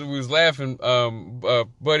 but it was laughing,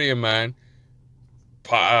 buddy of mine,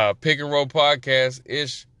 Pick and Roll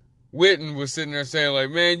Podcast-ish, Witten was sitting there saying like,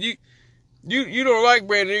 man, you don't like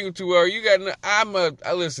Brandon Ingram too well.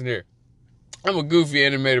 Listen here. I'm a goofy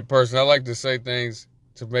animated person. I like to say things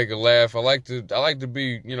to make a laugh. I like to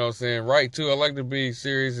be, right too. I like to be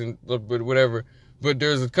serious and but whatever. But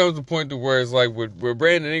comes a point to where it's like with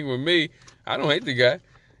Brandon Ingram with me, I don't hate the guy.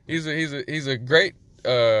 He's a great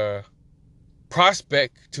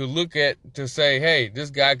prospect to look at to say, hey,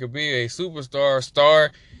 this guy could be a superstar,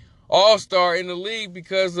 star, all-star in the league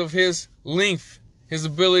because of his length, his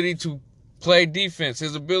ability to play defense,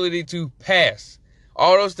 his ability to pass.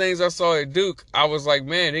 All those things I saw at Duke, I was like,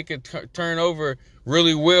 man, it could turn over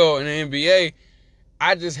really well in the NBA.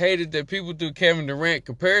 I just hated that people threw Kevin Durant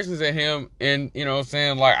comparisons at him and,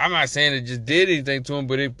 like, I'm not saying it just did anything to him,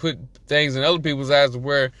 but it put things in other people's eyes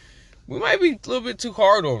where we might be a little bit too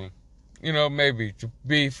hard on him. Maybe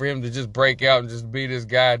for him to just break out and just be this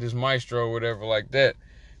guy, this maestro or whatever like that.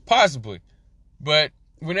 Possibly. But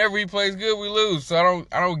whenever he plays good, we lose. So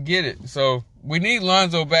I don't get it. So we need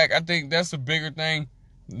Lonzo back. I think that's a bigger thing.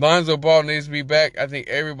 Lonzo Ball needs to be back. I think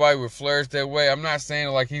everybody would flourish that way. I'm not saying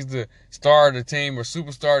like he's the star of the team or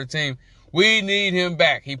superstar of the team. We need him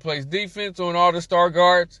back. He plays defense on all the star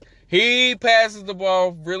guards. He passes the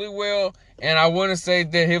ball really well. And I want to say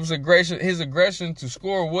that his aggression to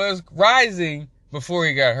score was rising before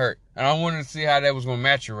he got hurt. And I wanted to see how that was going to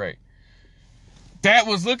maturate. That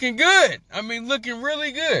was looking good. Looking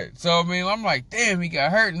really good. So, I'm like, damn, he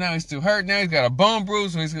got hurt. Now he's still hurt. Now he's got a bone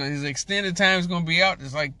bruise. So his extended time is going to be out.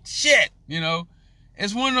 It's like, shit,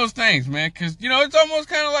 It's one of those things, man. Because, it's almost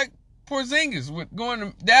kind of like Porzingis with going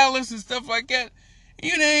to Dallas and stuff like that.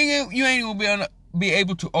 You ain't going to be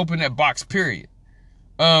able to open that box, period.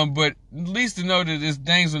 But at least to know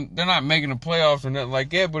that they're not making the playoffs or nothing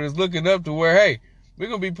like that. But it's looking up to where, hey, we're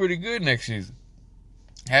going to be pretty good next season.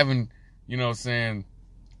 Having...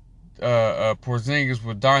 Porzingis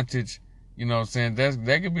with Doncic,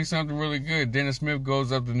 that could be something really good. Dennis Smith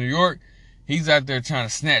goes up to New York. He's out there trying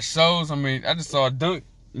to snatch souls. I just saw a dunk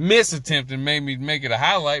miss attempt and made me make it a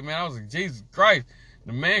highlight, man. I was like, Jesus Christ.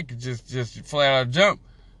 The man could just flat out jump.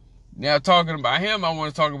 Now, talking about him, I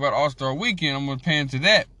want to talk about All-Star Weekend. I'm going to pan to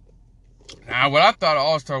that. Now, what I thought of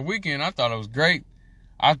All-Star Weekend, I thought it was great.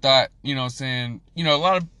 I thought, a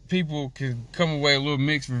lot of people can come away a little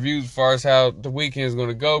mixed reviews as far as how the weekend is going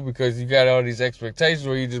to go, because you got all these expectations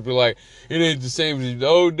where you just be like, it ain't the same as the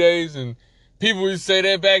old days, and people used to say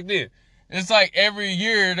that back then. It's like every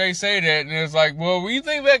year they say that, and it's like, well, when you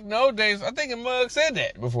think back in the old days, I think a mug said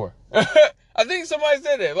that before. I think somebody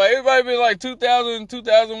said that. Like, everybody been like 2000,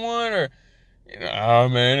 2001, or, oh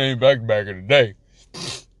man, it ain't back in the day.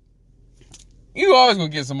 You always gonna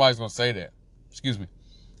get somebody's gonna say that. Excuse me.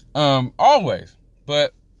 Always.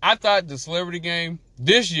 But I thought the celebrity game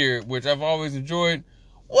this year, which I've always enjoyed,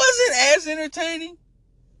 wasn't as entertaining.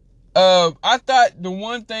 I thought the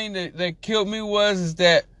one thing that killed me is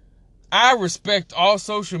that I respect all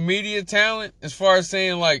social media talent as far as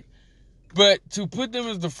saying, like, but to put them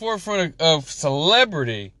as the forefront of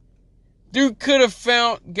celebrity, dude could have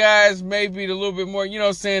found guys maybe a little bit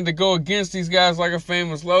more, saying, to go against these guys like a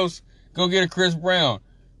Famous Los, go get a Chris Brown.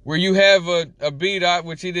 Where you have a B-Dot,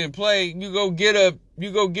 which he didn't play, you go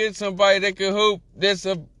get somebody that can hoop,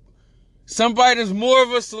 somebody that's more of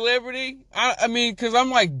a celebrity. I mean, cause I'm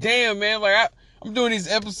like, damn, man, like I'm doing these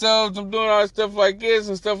episodes, I'm doing all this stuff like this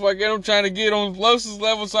and stuff like that. I'm trying to get on Los's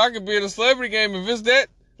level so I can be in a celebrity game. If it's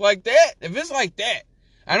like that,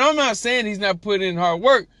 and I'm not saying he's not putting in hard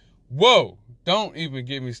work. Whoa, don't even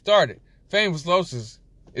get me started. Famous Los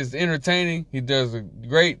is entertaining. He does a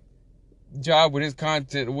great job with his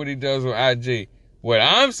content and what he does on IG. What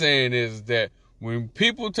I'm saying is that when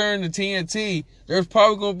people turn to TNT, there's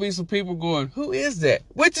probably going to be some people going, who is that?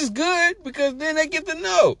 Which is good, because then they get to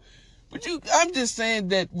know. But I'm just saying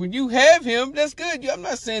that when you have him, that's good. I'm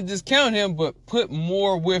not saying discount him, but put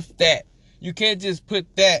more with that. You can't just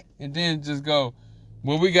put that and then just go,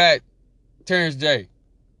 well, we got Terrence J.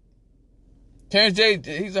 Terrence J,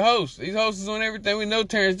 he's a host. He's hosts on everything. We know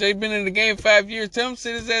Terrence J. Been in the game 5 years. Tell him to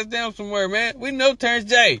sit his ass down somewhere, man. We know Terrence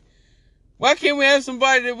J. Why can't we have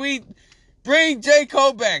somebody that we bring J.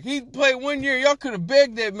 Cole back? He played 1 year. Y'all could have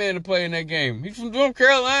begged that man to play in that game. He's from North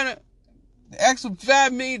Carolina. Asked him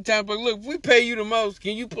 5 million times. Like, look, if we pay you the most,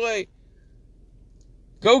 can you play?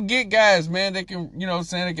 Go get guys, man, that can,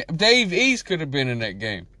 Dave East could have been in that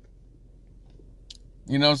game.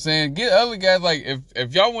 You know what I'm saying? Get other guys, like,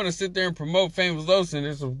 if y'all want to sit there and promote Famous Los, and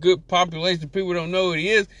there's some good population, people don't know who he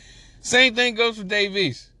is, same thing goes for Dave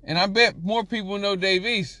East. And I bet more people know Dave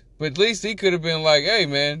East. But at least he could have been like, hey,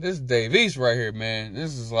 man, this is Dave East right here, man.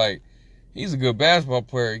 This is like, he's a good basketball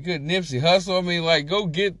player. Good Nipsey Hussle. I mean, like, go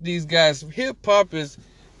get these guys. Hip-hop is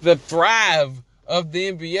the thrive of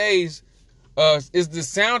the NBA's, is the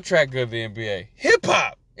soundtrack of the NBA.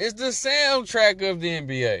 Hip-hop is the soundtrack of the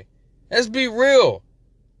NBA. Let's be real.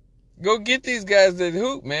 Go get these guys that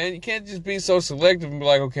hoop, man. You can't just be so selective and be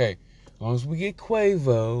like, okay, as long as we get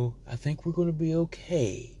Quavo, I think we're going to be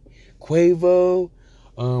okay. Quavo,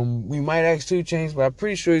 we might ask 2 Chainz, but I'm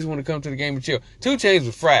pretty sure he's going to come to the game and chill. 2 Chainz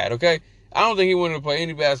was fried, okay? I don't think he wanted to play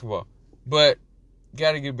any basketball, but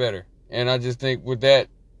got to get better. And I just think with that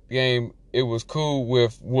game, it was cool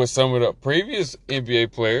with some of the previous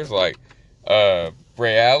NBA players, like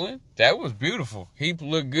Ray Allen. That was beautiful. He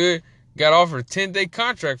looked good. Got offered a 10-day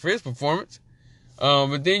contract for his performance.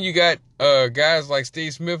 But then you got guys like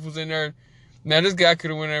Steve Smith was in there. Now, this guy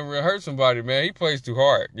could have went over and hurt somebody, man. He plays too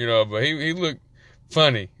hard, but he looked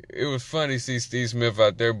funny. It was funny to see Steve Smith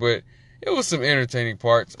out there, but it was some entertaining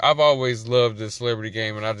parts. I've always loved the celebrity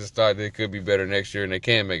game, and I just thought that it could be better next year, and they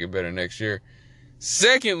can make it better next year.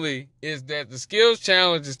 Secondly, is that the skills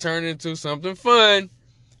challenge is turned into something fun,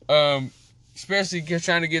 especially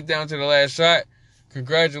trying to get down to the last shot.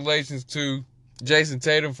 Congratulations to Jason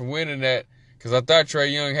Tatum for winning that, because I thought Trae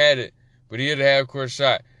Young had it, but he had a half-court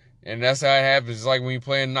shot. And that's how it happens. It's like when you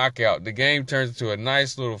play a knockout. The game turns into a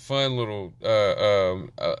nice little fun little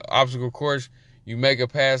obstacle course. You make a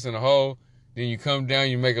pass in a hole, then you come down,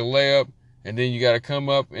 you make a layup, and then you got to come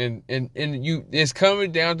up and it's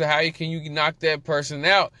coming down to how you knock that person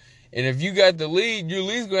out. And if you got the lead, you're at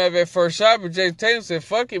least going to have that first shot. But Jason Tatum said,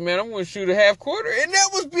 fuck it, man, I'm going to shoot a half quarter. And that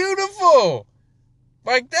was beautiful.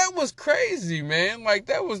 Like, that was crazy, man. Like,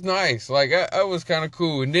 that was nice. Like, I was kind of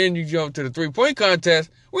cool. And then you jump to the three-point contest.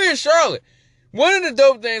 We're in Charlotte. One of the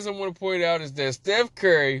dope things I want to point out is that Steph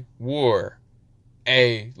Curry wore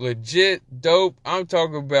a legit dope, I'm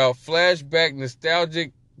talking about flashback,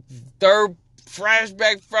 nostalgic,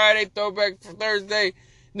 flashback Friday, throwback Thursday.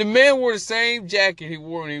 The man wore the same jacket he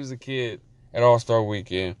wore when he was a kid at All-Star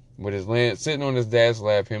Weekend with his sitting on his dad's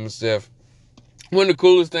lap, him and Steph. One of the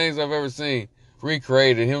coolest things I've ever seen.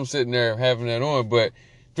 Recreated him sitting there having that on, but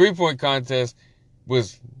three-point contest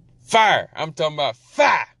was fire. I'm talking about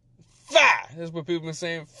fire. That's what people been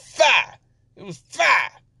saying. Fire. It was fire.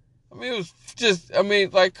 I mean, it was just,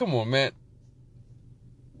 like, come on, man.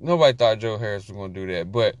 Nobody thought Joe Harris was going to do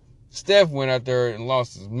that, but Steph went out there and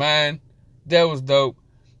lost his mind. That was dope.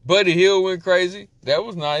 Buddy Hield went crazy. That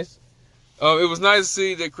was nice. It was nice to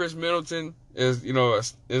see that Chris Middleton is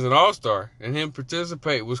an all-star, and him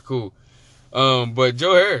participate was cool. But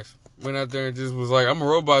Joe Harris went out there and just was like, I'm a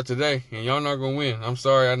robot today, and y'all not going to win. I'm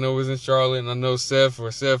sorry. I know it was in Charlotte, and I know Steph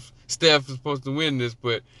is supposed to win this,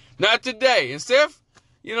 but not today. And Steph,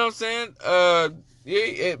 you know what I'm saying?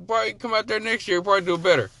 It probably come out there next year, probably do it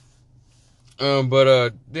better.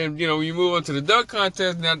 But then, when you move on to the dunk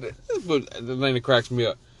contest, now this is what the thing that cracks me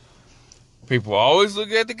up. People always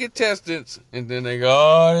look at the contestants, and then they go,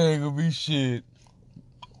 oh, they ain't gonna be shit.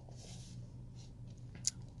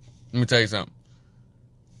 Let me tell you something.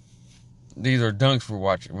 These are dunks we're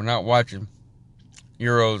watching. We're not watching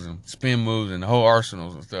Euros and spin moves and the whole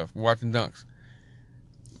arsenals and stuff. We're watching dunks.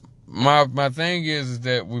 My thing is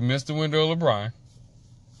that we missed the window of LeBron.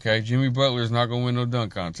 Okay, Jimmy Butler is not gonna win no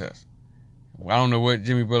dunk contest. I don't know what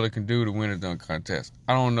Jimmy Butler can do to win a dunk contest.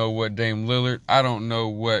 I don't know what Dame Lillard. I don't know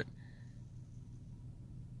what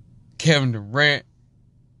Kevin Durant,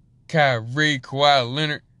 Kyrie, Kawhi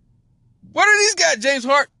Leonard. What are these guys? James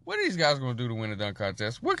Hart. What are these guys going to do to win a dunk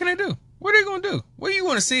contest? What can they do? What are they going to do? What do you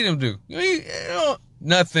want to see them do?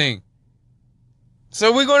 Nothing.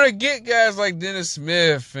 So we're going to get guys like Dennis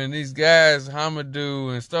Smith and these guys,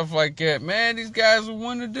 Hamadou and stuff like that. Man, these guys will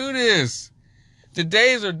want to do this. The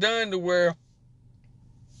days are done to where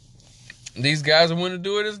these guys want to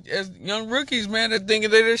do it as young rookies, man, that thinking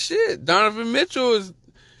they're the shit. Donovan Mitchell is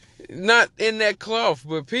not in that cloth,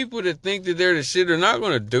 but people that think that they're the shit are not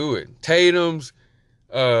going to do it. Tatum's,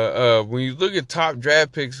 when you look at top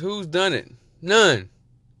draft picks, who's done it? None.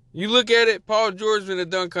 You look at it, Paul George in the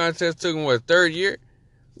dunk contest took him, third year?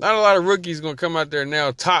 Not a lot of rookies going to come out there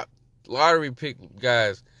now, top lottery pick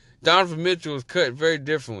guys. Donovan Mitchell was cut very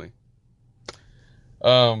differently.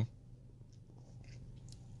 I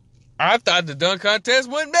thought the dunk contest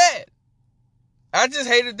wasn't bad. I just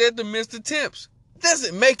hated that the missed attempts.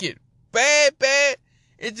 Doesn't make it bad.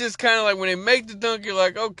 It's just kind of like when they make the dunk, you're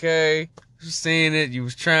like, okay, you seeing it, you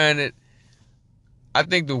was trying it. I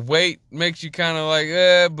think the weight makes you kind of like,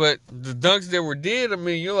 but the dunks that were did, I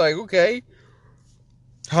mean, you're like, okay.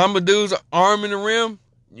 Hamadou's arm in the rim,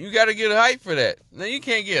 you got to get hype for that. Now, you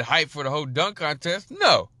can't get hype for the whole dunk contest.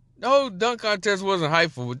 No, the whole dunk contest wasn't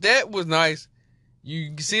hype for, but that was nice. You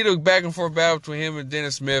can see the back and forth battle between him and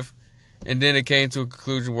Dennis Smith. And then it came to a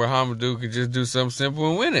conclusion where Hamadou could just do something simple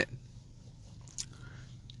and win it.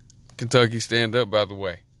 Kentucky stand up, by the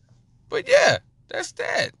way. But yeah, that's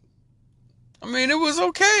that. I mean, it was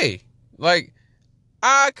okay. Like,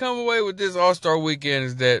 I come away with this All-Star weekend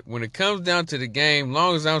is that when it comes down to the game,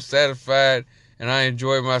 long as I'm satisfied and I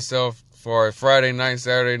enjoy myself for Friday night,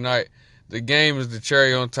 Saturday night, the game is the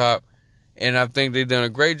cherry on top. And I think they've done a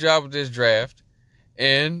great job with this draft.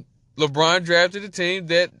 And LeBron drafted a team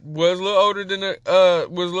that was a little older than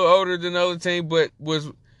the other team, but was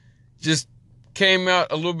just came out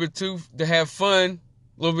a little bit to have fun,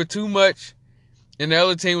 a little bit too much. And the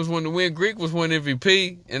other team was wanting to win. Greek was winning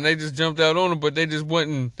MVP, and they just jumped out on him, but they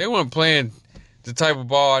weren't playing the type of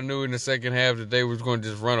ball I knew in the second half that they was going to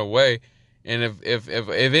just run away. And if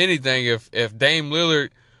anything, if Dame Lillard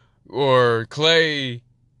or Clay,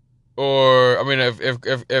 or I mean,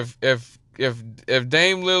 if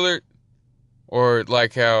Dame Lillard, or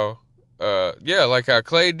like how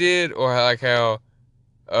Clay did, or like how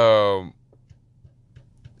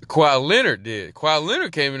Kawhi Leonard did. Kawhi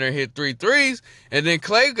Leonard came in there and hit 3 threes, and then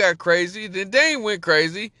Clay got crazy, then Dame went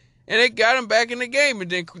crazy, and it got him back in the game, and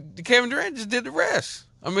then Kevin Durant just did the rest.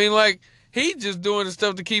 I mean, like, he just doing the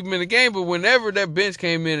stuff to keep him in the game, but whenever that bench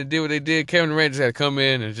came in and did what they did, Kevin Durant just had to come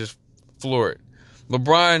in and just floor it.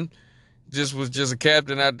 LeBron was just a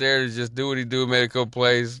captain out there to just do what he do, made a couple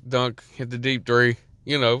plays, dunk, hit the deep three.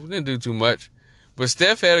 Didn't do too much. But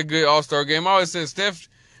Steph had a good All-Star game. I always said Steph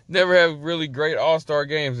never had really great All-Star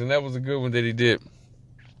games, and that was a good one that he did.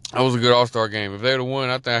 That was a good All-Star game. If they would have won,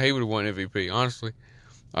 I think he would have won MVP, honestly.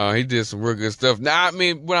 He did some real good stuff. Now, I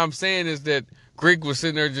mean, what I'm saying is that Greek was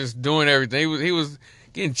sitting there just doing everything. He was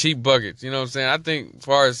getting cheap buckets, you know what I'm saying? I think as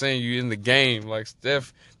far as saying you in the game, like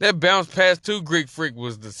Steph, that bounce pass to Greek Freak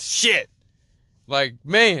was the shit. Like,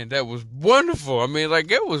 man, that was wonderful. I mean,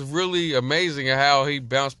 like, it was really amazing how he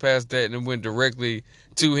bounced past that and it went directly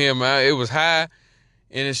to him. It was high,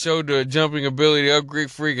 and it showed the jumping ability of Greek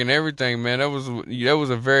Freak and everything, man. That was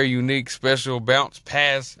a very unique, special bounce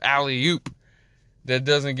pass alley-oop that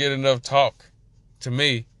doesn't get enough talk to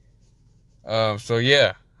me. So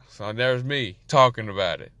there's me talking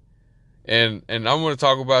about it. And I'm going to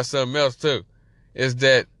talk about something else, too, is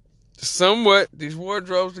that somewhat these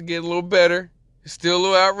wardrobes are getting a little better. It's still a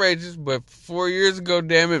little outrageous, but 4 years ago,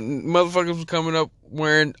 damn it, motherfuckers was coming up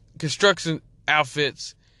wearing construction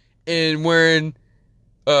outfits and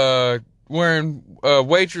uh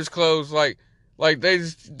waitress clothes they're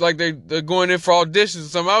going in for auditions or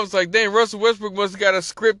something. I was like, damn, Russell Westbrook must have got a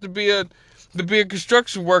script to be a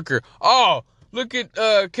construction worker. Oh, look at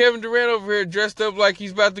Kevin Durant over here dressed up like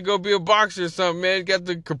he's about to go be a boxer or something, man. Got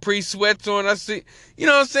the capri sweats on. I see, you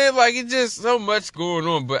know what I'm saying? Like, it's just so much going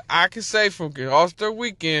on. But I can say from All-Star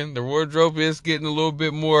Weekend, the wardrobe is getting a little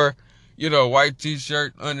bit more, white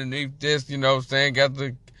t-shirt underneath this, you know what I'm saying? Got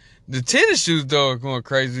the tennis shoes, though, are going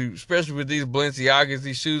crazy, especially with these Balenciagas.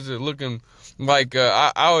 These shoes are looking like,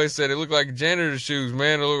 I always said, they look like janitor shoes,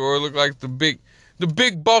 man, or look like the big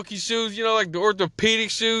bulky shoes, like the orthopedic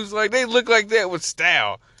shoes. Like, they look like that with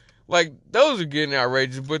style. Like, those are getting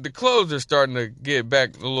outrageous, but the clothes are starting to get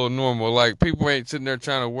back a little normal. Like, people ain't sitting there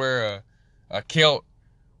trying to wear a kilt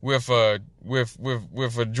with a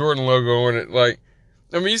Jordan logo on it. Like,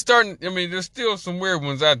 there's still some weird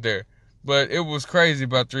ones out there. But it was crazy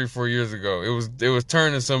about 3-4 years ago. It was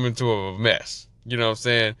turning some into a mess. You know what I'm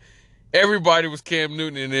saying? Everybody was Cam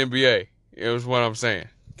Newton in the NBA. It was what I'm saying.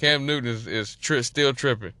 Cam Newton is still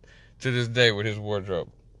tripping to this day with his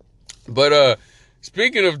wardrobe. But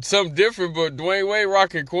speaking of something different, but Dwayne Wade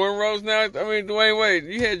rocking cornrows now. I mean, Dwayne Wade,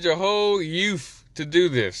 you had your whole youth to do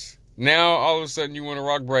this. Now all of a sudden you want to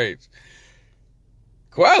rock braids.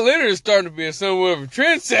 Kawhi Leonard is starting to be somewhat of a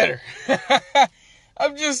trendsetter.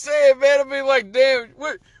 I'm just saying, man. I mean, like, damn,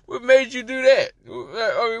 what made you do that?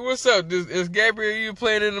 I mean, what's up? Is Gabrielle you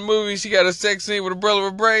playing in the movie? She got a sex scene with a brother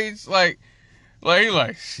with braids? Like,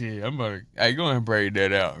 shit, I'm about to, hey, go ahead and braid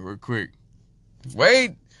that out real quick.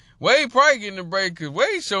 Wade probably getting a braid because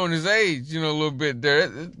Wade's showing his age, a little bit there.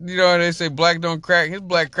 You know how they say black don't crack? His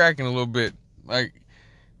black cracking a little bit. Like,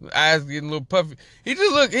 eyes getting a little puffy. He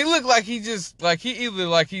looked like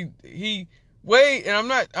Wade,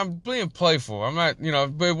 and I'm being playful. I'm not,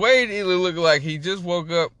 but Wade either looked like he just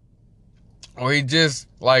woke up or he just,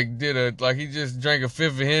 he just drank a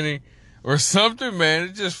fifth of Henny or something, man.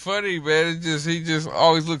 It's just funny, man. He just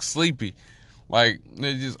always looks sleepy. Like,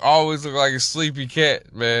 it just always look like a sleepy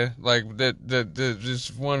cat, man. Like, that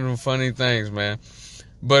just one of the funny things, man.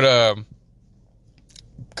 But,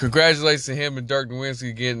 congratulations to him and Dirk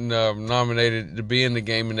Nowitzki getting nominated to be in the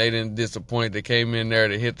game, and they didn't disappoint. They came in there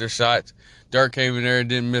to hit their shots. Dirk came in there and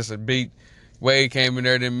didn't miss a beat. Wade came in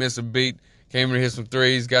there and didn't miss a beat. Came in there, hit some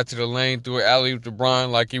threes, got to the lane, threw an alley-oop to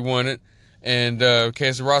Bron like he wanted, and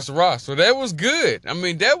came to Ross. So that was good. I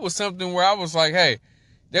mean, that was something where I was like, hey,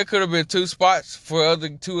 there could have been 2 spots for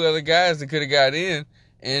two other guys that could have got in,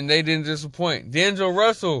 and they didn't disappoint. D'Angelo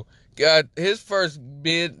Russell got his first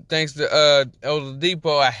bid thanks to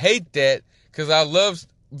Oladipo. I hate that because I love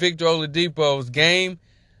Victor Oladipo's game,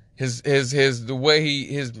 the way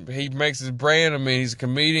he makes his brand. I mean, he's a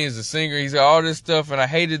comedian, he's a singer, he's got all this stuff, and I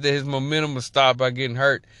hated that his momentum was stopped by getting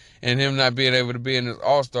hurt and him not being able to be in this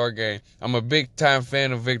All-Star game. I'm a big time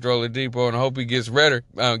fan of Victor Oladipo, and I hope he gets better,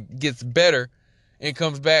 and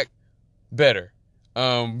comes back better.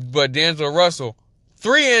 But D'Angelo Russell,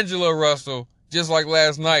 3 Angelo Russell. Just like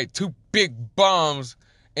last night, 2 big bombs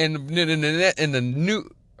in the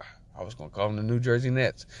New Jersey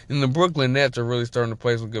Nets. And the Brooklyn Nets are really starting to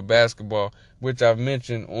play some good basketball, which I've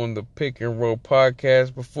mentioned on the Pick and Roll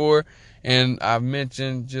podcast before, and I've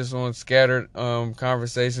mentioned just on scattered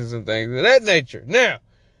conversations and things of that nature. Now,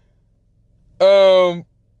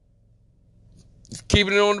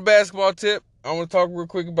 keeping it on the basketball tip, I want to talk real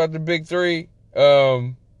quick about the Big Three.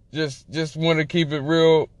 Just want to keep it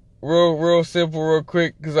real simple, real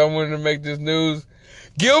quick, because I wanted to make this news.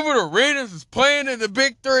 Gilbert Arenas is playing in the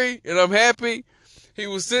Big Three, and I'm happy. He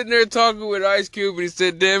was sitting there talking with Ice Cube, and he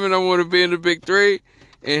said, damn it, I want to be in the Big Three.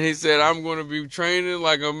 And he said, I'm going to be training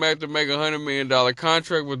like I'm about to make $100 million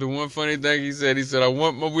contract. But the one funny thing he said, I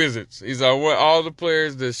want my Wizards. He said, I want all the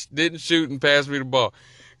players that didn't shoot and pass me the ball.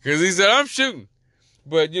 Because he said, I'm shooting.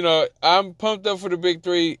 But, I'm pumped up for the Big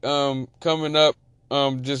Three coming up.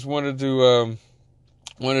 Just wanted to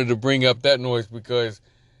bring up that noise because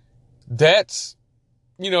that's,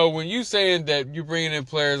 when you saying that you're bringing in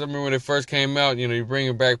players, I remember when they first came out, you're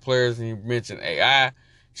bringing back players and you mentioned AI,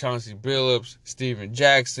 Chauncey Billups, Steven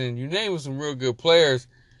Jackson, you named some real good players.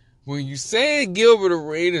 When you say Gilbert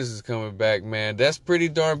Arenas is coming back, man, that's pretty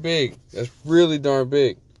darn big. That's really darn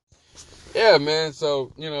big. Yeah, man.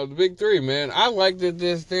 So, the Big Three, man, I like that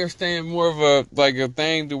they're staying more of a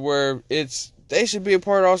thing to where they should be a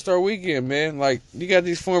part of All-Star Weekend, man. Like, you got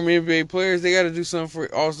these former NBA players, they got to do something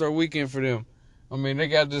for All-Star Weekend for them. I mean, they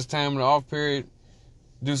got this time in the off period,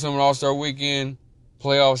 do something All-Star Weekend,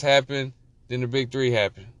 playoffs happen, then the Big Three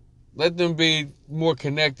happen. Let them be more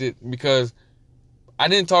connected, because I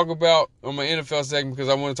didn't talk about on my NFL segment, because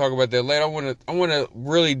I want to talk about that later. I want to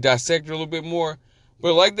really dissect it a little bit more.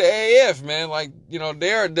 But like the AAF, man, like, you know,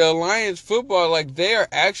 they're the Alliance football, like they are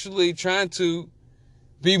actually trying to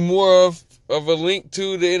be more of a link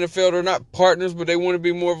to the NFL. They're not partners, but they want to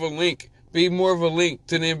be more of a link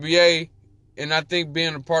to the NBA. And I think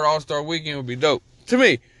being a part of All-Star Weekend would be dope to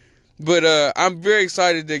me. But I'm very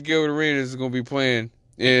excited that Gilbert Arenas is going to be playing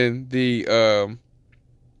in the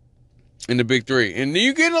Big Three. And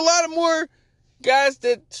you're getting a lot of more guys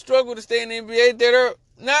that struggle to stay in the NBA that are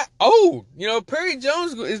not old. You know, Perry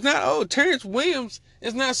Jones is not old. Terrence Williams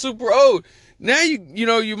is not super old. Now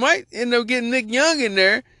you might end up getting Nick Young in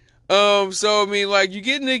there. So I mean, like, you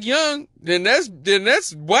get Nick Young, then that's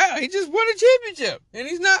wow, he just won a championship, and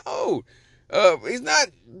he's not old. He's not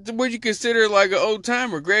what you consider like an old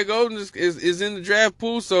timer. Greg Oden is in the draft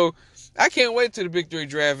pool, so I can't wait till the Big Three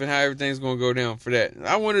draft and how everything's going to go down for that.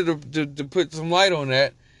 I wanted to put some light on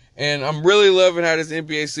that, and I'm really loving how this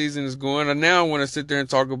NBA season is going. And now I want to sit there and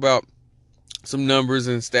talk about some numbers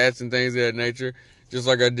and stats and things of that nature, just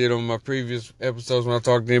like I did on my previous episodes when I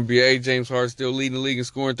talked to NBA. James Harden still leading the league in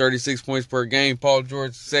scoring, 36 points per game. Paul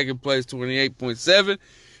George, second place, 28.7.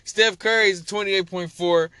 Steph Curry's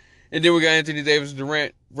 28.4. And then we got Anthony Davis and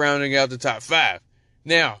Durant rounding out the top 5.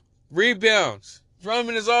 Now, rebounds.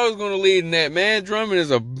 Drummond is always going to lead in that, man. Drummond is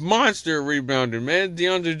a monster rebounder, man.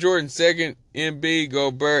 DeAndre Jordan, second. Embiid,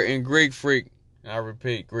 Gobert, and Greek Freak. I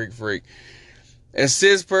repeat, Greek Freak.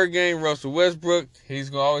 Assists per game, Russell Westbrook.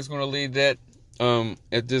 He's always going to lead that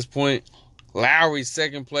at this point. Lowry,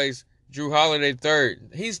 second place. Drew Holiday,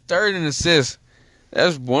 third. He's third in assists.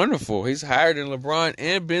 That's wonderful. He's higher than LeBron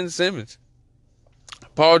and Ben Simmons.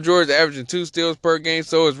 Paul George averaging 2 steals per game.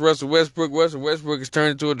 So is Russell Westbrook. Russell Westbrook is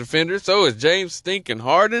turned into a defender. So is James Stinking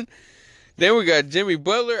Harden. Then we got Jimmy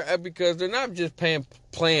Butler, because they're not just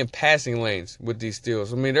playing passing lanes with these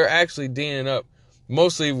steals. I mean, they're actually D'ing up,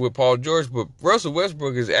 mostly with Paul George. But Russell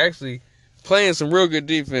Westbrook is actually playing some real good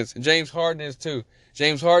defense. James Harden is too.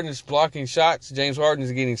 James Harden is blocking shots. James Harden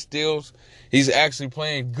is getting steals. He's actually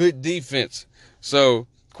playing good defense. So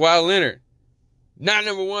Kawhi Leonard, not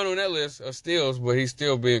number one on that list of steals, but he's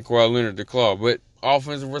still being Kawhi Leonard the claw. But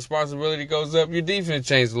offensive responsibility goes up. Your defense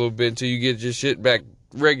changes a little bit until you get your shit back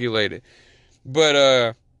regulated. But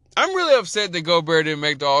I'm really upset that Gobert didn't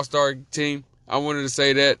make the All-Star team. I wanted to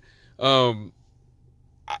say that.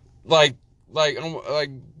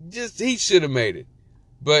 Just he should have made it,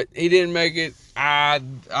 but he didn't make it.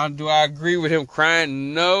 Do I agree with him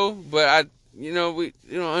crying? No, but we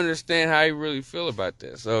don't understand how he really feel about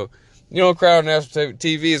that. So, crowd on national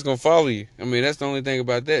TV is gonna follow you. I mean, that's the only thing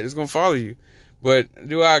about that. It's gonna follow you. But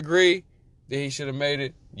do I agree that he should have made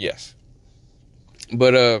it? Yes.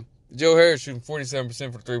 But Joe Harris shooting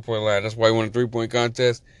 47% for the three-point line. That's why he won a three-point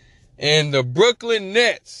contest. And the Brooklyn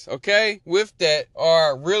Nets, okay, with that,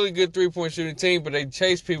 are a really good three-point shooting team, but they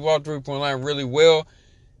chase people off the three-point line really well.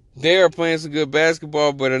 They are playing some good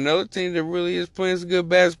basketball, but another team that really is playing some good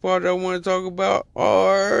basketball that I want to talk about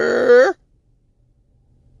are...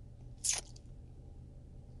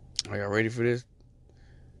 Are y'all ready for this?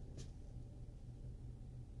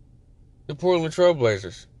 The Portland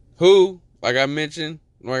Trailblazers, who, like I mentioned,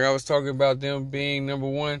 like I was talking about them being number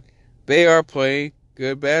one, they are playing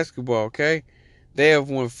good basketball, okay? They have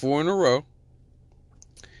won 4 in a row.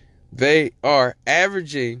 They are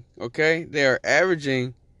averaging, okay? They are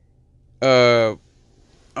averaging, I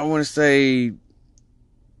want to say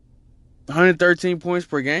 113 points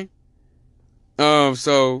per game.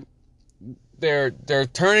 So they're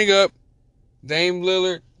turning up. Dame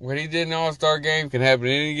Lillard, what he did in the All-Star game can happen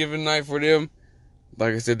any given night for them.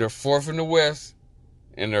 Like I said, they're 4th in the West,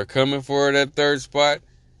 and they're coming for that 3rd spot.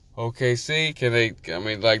 OKC, can they, I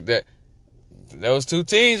mean, like that, those 2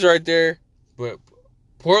 teams right there. But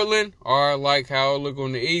Portland are like how it look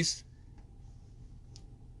on the East,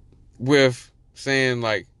 with saying,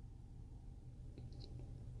 like,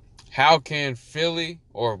 how can Philly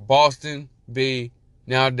or Boston be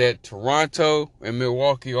now that Toronto and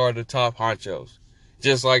Milwaukee are the top honchos?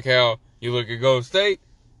 Just like how you look at Golden State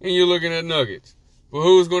and you're looking at Nuggets. But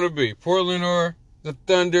who's going to be, Portland or the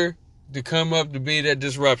Thunder, to come up to be that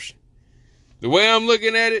disruption? The way I'm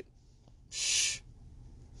looking at it,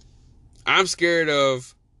 I'm scared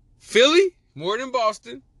of Philly more than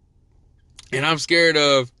Boston. And I'm scared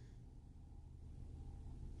of,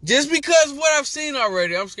 just because of what I've seen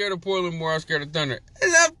already, I'm scared of Portland more. I'm scared of Thunder.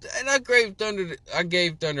 And I gave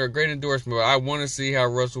Thunder a great endorsement. But I want to see how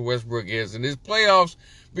Russell Westbrook is in his playoffs,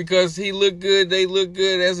 because he looked good. They looked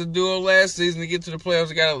good as a duo last season. To get to the playoffs,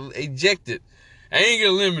 they got ejected. I ain't get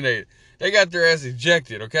eliminated. They got their ass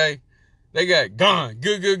ejected, okay? They got gone.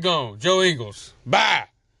 Good, gone. Joe Ingles. Bye.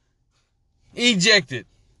 Ejected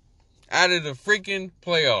out of the freaking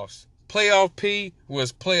playoffs. Playoff P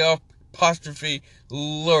was playoff apostrophe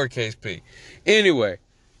lowercase p. Anyway,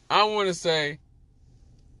 I want to say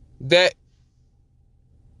that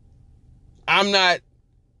I'm not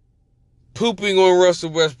pooping on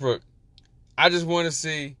Russell Westbrook. I just want to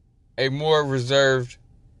see a more reserved,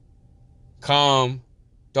 calm,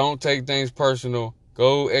 don't take things personal,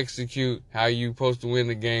 go execute how you supposed to win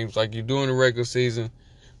the games like you do in the regular season,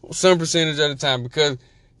 some percentage at a time. Because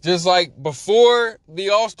just like before the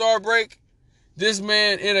All-Star break, this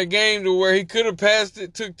man in a game to where he could have passed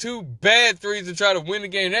it, took 2 bad threes to try to win the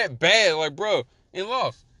game that bad, like, bro, and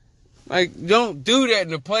lost. Like, don't do that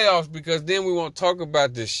in the playoffs, because then we won't talk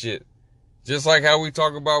about this shit. Just like how we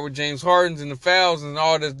talk about with James Harden and the fouls and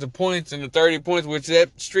all the points and the 30 points, which that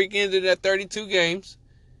streak ended at 32 games.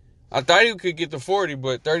 I thought he could get to 40,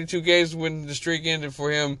 but 32 games when the streak ended for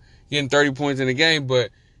him getting 30 points in a game.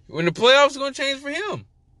 But when the playoffs are going to change for him.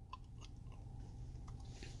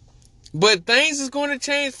 But things is going to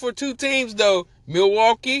change for 2 teams, though.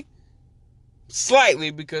 Milwaukee, slightly,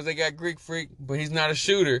 because they got Greek Freak, but he's not a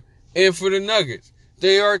shooter. And for the Nuggets,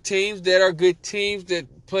 they are teams that are good teams that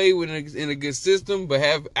play in a good system, but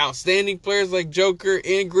have outstanding players like Joker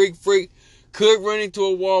and Greek Freak. Could run into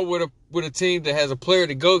a wall with a team that has a player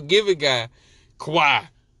to go give a guy. Kawhi,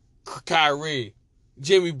 Kyrie,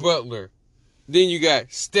 Jimmy Butler. Then you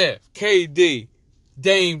got Steph, KD,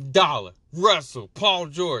 Dame Dollar, Russell, Paul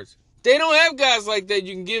George. They don't have guys like that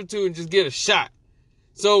you can give to and just get a shot.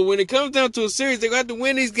 So when it comes down to a series, they're going to have to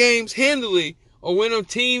win these games handily or win them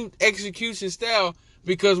team execution style,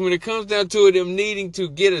 because when it comes down to it, them needing to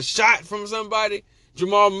get a shot from somebody,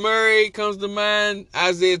 Jamal Murray comes to mind,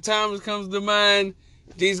 Isaiah Thomas comes to mind.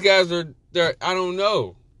 These guys they're I don't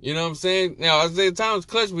know. You know what I'm saying? Now, Isaiah Thomas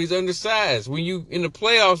clutch, but he's undersized. When you, in the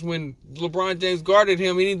playoffs, when LeBron James guarded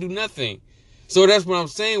him, he didn't do nothing. So that's what I'm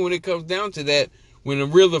saying when it comes down to that. When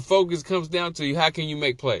the focus comes down to you, how can you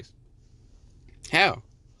make plays? How?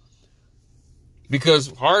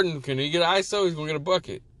 Because Harden, can he get ISO? He's going to get a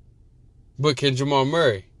bucket. But can Jamal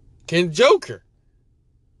Murray? Can Joker?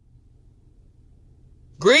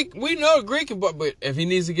 Greek, we know Greek can, but if he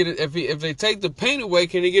needs to get it, if they take the paint away,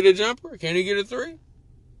 can he get a jumper? Can he get a 3?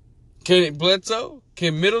 Can it Bledsoe?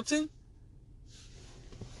 Can Middleton?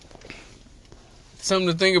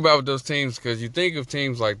 Something to think about with those teams, because you think of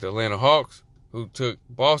teams like the Atlanta Hawks, who took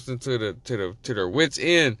Boston to their wits'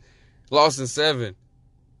 end, lost in 7.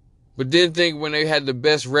 But didn't think when they had the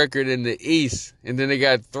best record in the East, and then they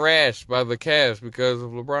got thrashed by the Cavs because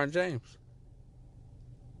of LeBron James.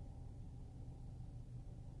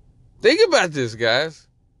 Think about this, guys.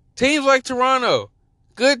 Teams like Toronto,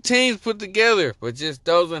 good teams put together, but just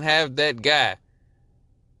doesn't have that guy.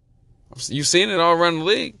 You've seen it all around the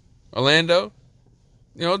league. Orlando,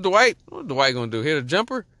 Dwight. What Dwight gonna do? Hit a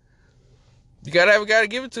jumper? You gotta have a guy to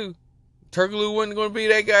give it to. Turkoglu wasn't gonna be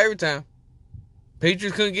that guy every time.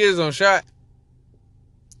 Patriots couldn't get his own shot.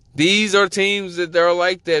 These are teams that are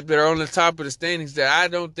like that are on the top of the standings that I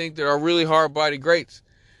don't think that are really hard-body greats.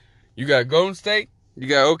 You got Golden State, you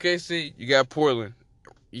got OKC, you got Portland,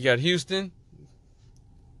 you got Houston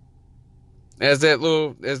as their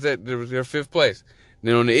 5th place.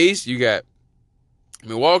 Then on the East, you got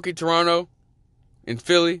Milwaukee, Toronto, and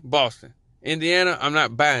Philly, Boston. Indiana, I'm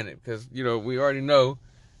not buying it because, we already know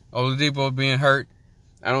Oladipo being hurt.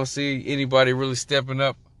 I don't see anybody really stepping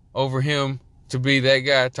up over him to be that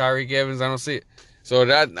guy. Tyreek Evans, I don't see it. So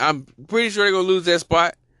I'm pretty sure they're going to lose that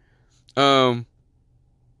spot.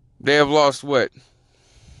 They have lost what?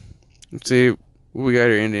 Let's see what we got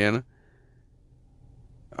here, Indiana.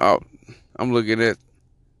 Oh, I'm looking at.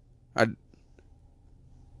 They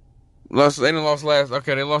lost last.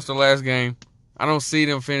 Okay, they lost the last game. I don't see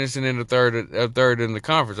them finishing in the third in the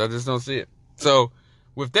conference. I just don't see it. So,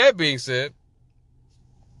 with that being said,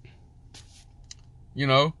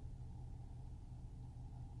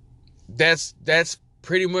 that's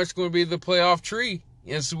pretty much going to be the playoff tree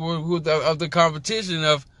of the competition.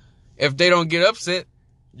 Of if they don't get upset,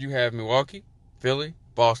 you have Milwaukee, Philly,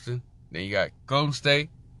 Boston. Then you got Golden State,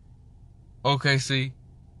 OKC,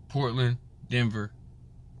 Portland, Denver,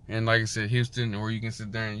 and like I said, Houston. Or you can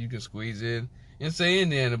sit there and you can squeeze in and say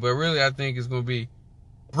Indiana. But really, I think it's going to be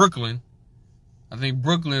Brooklyn. I think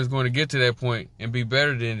Brooklyn is going to get to that point and be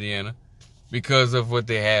better than Indiana, because of what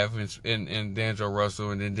they have in D'Angelo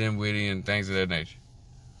Russell and then Dinwiddie and things of that nature.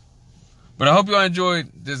 But I hope y'all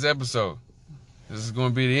enjoyed this episode. This is going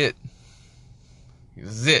to be it. This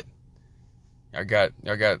is it. Y'all got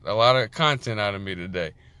a lot of content out of me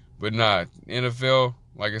today. But nah, NFL,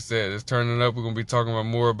 like I said, it's turning up. We're gonna be talking about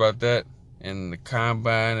more about that and the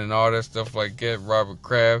combine and all that stuff like that. Robert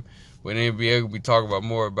Kraft with NBA, we'll be talking about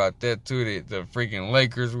more about that too. The freaking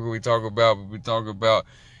Lakers, we'll be talking about. We'll be talking about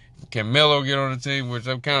can Melo get on the team, which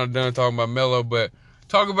I'm kind of done talking about Melo, but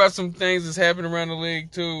talk about some things that's happening around the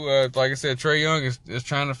league too. Like I said, Trae Young is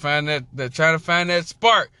trying to find that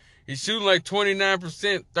spark. He's shooting like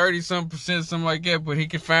 29%, 30-something%, something like that, but he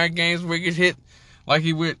can find games where he can hit like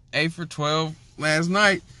he went 8 for 12 last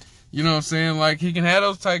night. You know what I'm saying? Like he can have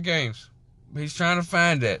those tight games. He's trying to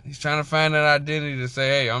find that. He's trying to find that identity to say,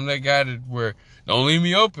 hey, I'm that guy that where don't leave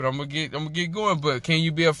me open. I'm gonna get going. But can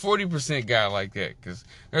you be a 40% guy like that? Because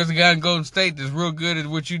there's a guy in Golden State that's real good at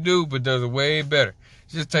what you do, but does it way better.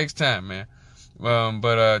 It just takes time, man.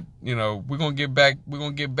 You know, we're gonna get back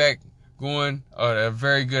going at a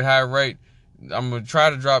very good high rate. I'm gonna try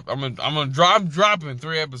to drop. I'm dropping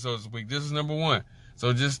 3 episodes a week. This is number 1.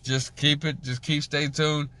 So just keep it. Just stay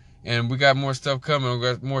tuned. And we got more stuff coming. We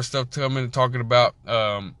got more stuff coming and talking about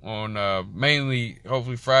on mainly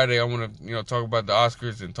hopefully Friday. I want to talk about the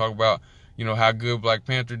Oscars and talk about how good Black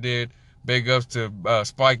Panther did. Big ups to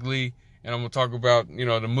Spike Lee, and I'm gonna talk about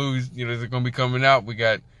the movies that are gonna be coming out. We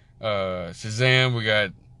got Shazam. We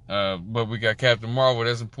got Captain Marvel.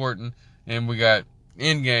 That's important, and we got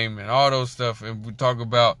Endgame and all those stuff. And we talk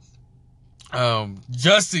about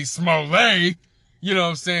Jussie Smollett. You know what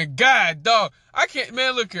I'm saying? God, dog.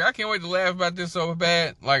 Look here. I can't wait to laugh about this so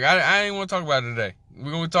bad. Like, I ain't want to talk about it today.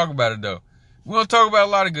 We're going to talk about it, though. We're going to talk about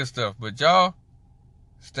a lot of good stuff. But y'all,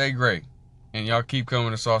 stay great. And y'all keep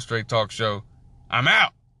coming to Soss Straight Talk Show. I'm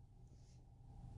out.